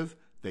negative,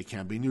 they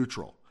can be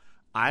neutral.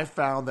 I've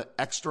found that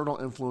external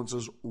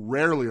influences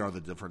rarely are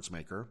the difference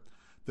maker.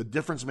 The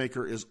difference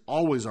maker is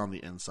always on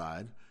the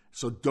inside,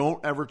 so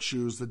don't ever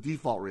choose the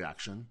default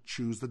reaction.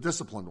 Choose the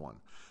disciplined one.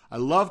 I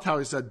loved how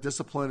he said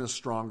discipline is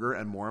stronger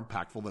and more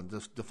impactful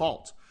than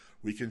default.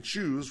 We can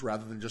choose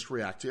rather than just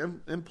react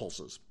to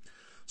impulses.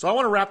 So I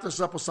want to wrap this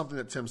up with something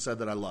that Tim said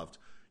that I loved.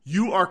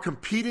 You are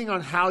competing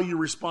on how you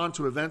respond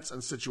to events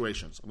and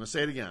situations. I'm going to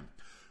say it again.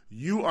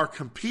 You are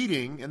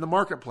competing in the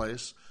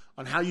marketplace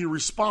on how you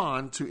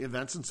respond to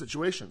events and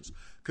situations,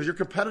 because your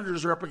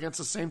competitors are up against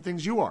the same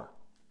things you are.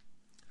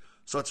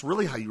 So it's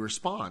really how you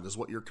respond is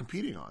what you're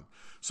competing on.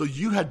 So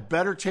you had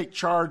better take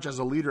charge as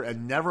a leader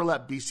and never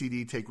let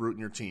BCD take root in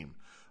your team.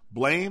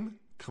 Blame,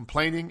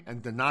 complaining,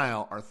 and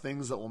denial are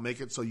things that will make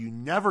it so you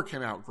never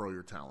can outgrow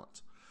your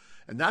talent.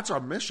 And that's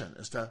our mission,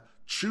 is to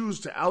choose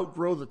to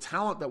outgrow the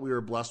talent that we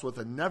are blessed with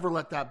and never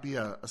let that be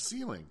a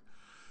ceiling.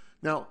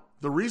 Now,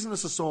 the reason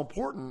this is so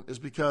important is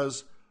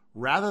because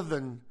rather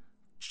than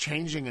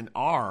changing an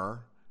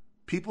R,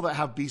 people that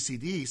have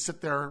BCD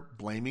sit there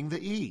blaming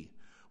the E,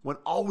 when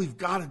all we've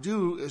got to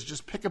do is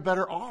just pick a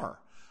better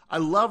R. I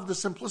love the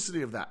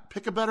simplicity of that.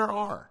 Pick a better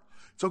R.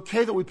 It's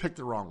okay that we picked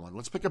the wrong one.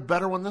 Let's pick a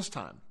better one this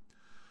time.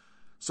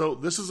 So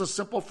this is a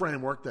simple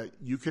framework that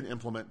you can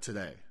implement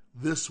today,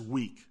 this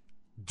week.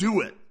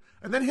 Do it.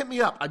 And then hit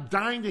me up. I'm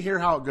dying to hear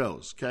how it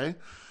goes, okay?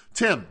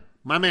 Tim,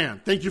 my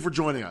man, thank you for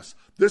joining us.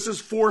 This is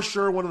for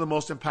sure one of the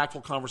most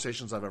impactful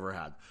conversations I've ever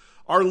had.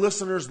 Our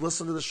listeners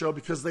listen to the show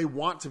because they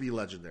want to be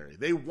legendary.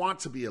 They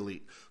want to be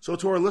elite. So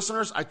to our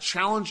listeners, I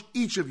challenge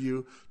each of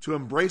you to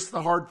embrace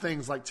the hard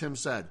things like Tim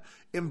said.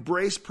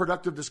 Embrace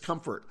productive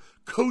discomfort.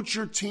 Coach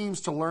your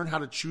teams to learn how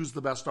to choose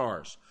the best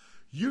R's.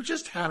 You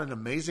just had an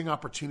amazing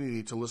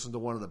opportunity to listen to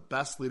one of the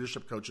best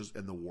leadership coaches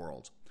in the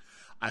world.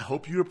 I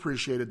hope you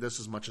appreciated this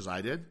as much as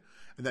I did,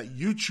 and that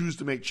you choose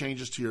to make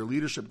changes to your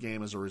leadership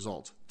game as a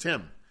result.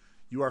 Tim,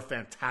 you are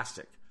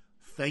fantastic.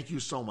 Thank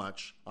you so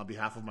much on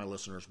behalf of my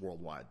listeners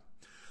worldwide.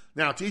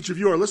 Now, to each of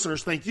you, our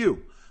listeners, thank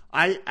you.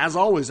 As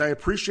always, I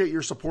appreciate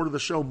your support of the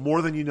show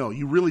more than you know.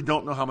 You really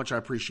don't know how much I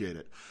appreciate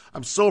it.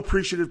 I'm so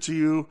appreciative to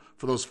you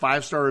for those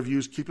 5-star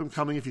reviews. Keep them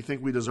coming if you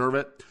think we deserve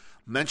it.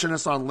 Mention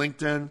us on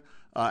LinkedIn,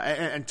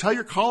 and tell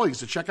your colleagues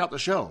to check out the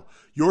show.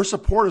 Your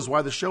support is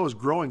why the show is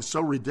growing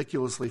so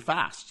ridiculously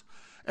fast.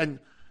 And,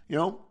 you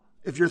know,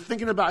 if you're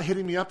thinking about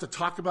hitting me up to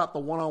talk about the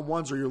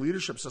one-on-ones or your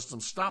leadership system,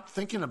 stop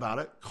thinking about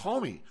it.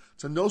 Call me.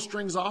 It's a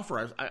no-strings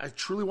offer. I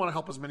truly want to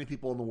help as many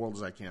people in the world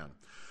as I can.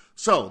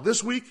 So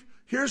this week,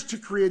 here's to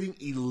creating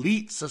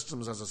elite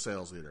systems as a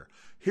sales leader.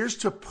 Here's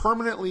to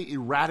permanently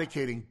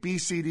eradicating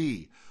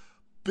BCD,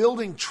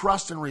 building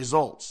trust and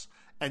results,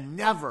 and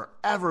never,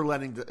 ever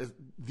letting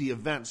the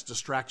events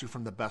distract you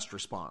from the best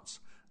response.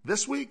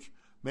 This week,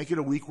 make it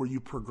a week where you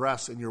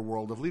progress in your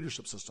world of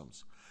leadership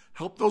systems.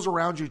 Help those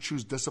around you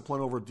choose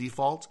discipline over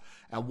default,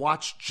 and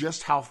watch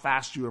just how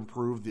fast you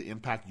improve the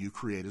impact you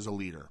create as a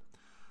leader.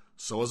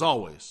 So as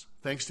always,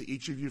 thanks to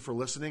each of you for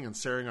listening and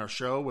sharing our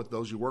show with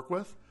those you work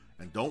with.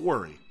 And don't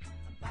worry,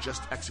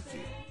 just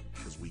execute,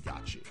 because we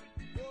got you.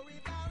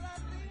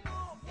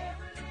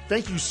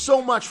 Thank you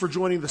so much for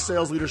joining the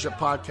Sales Leadership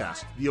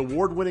Podcast, the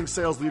award-winning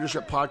sales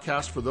leadership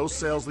podcast for those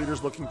sales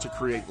leaders looking to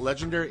create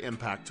legendary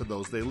impact to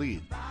those they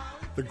lead.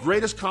 The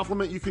greatest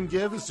compliment you can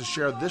give is to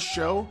share this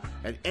show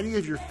and any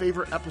of your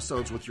favorite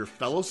episodes with your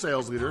fellow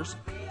sales leaders,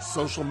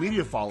 social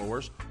media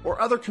followers, or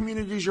other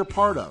communities you're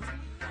part of.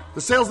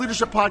 The Sales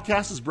Leadership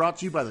Podcast is brought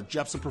to you by the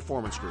Jepson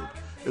Performance Group.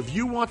 If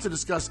you want to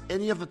discuss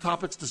any of the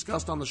topics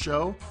discussed on the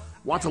show,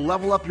 want to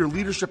level up your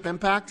leadership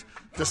impact,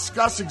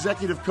 discuss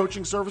executive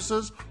coaching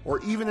services, or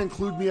even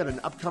include me at an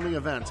upcoming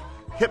event,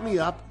 hit me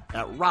up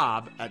at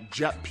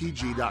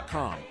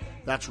rob@jeppg.com.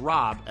 That's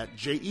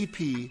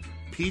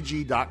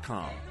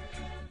rob@jeppg.com.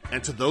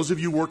 And to those of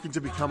you working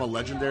to become a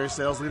legendary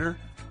sales leader,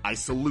 I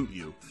salute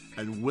you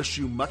and wish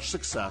you much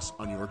success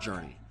on your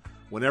journey.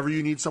 Whenever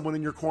you need someone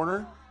in your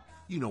corner,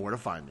 you know where to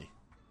find me.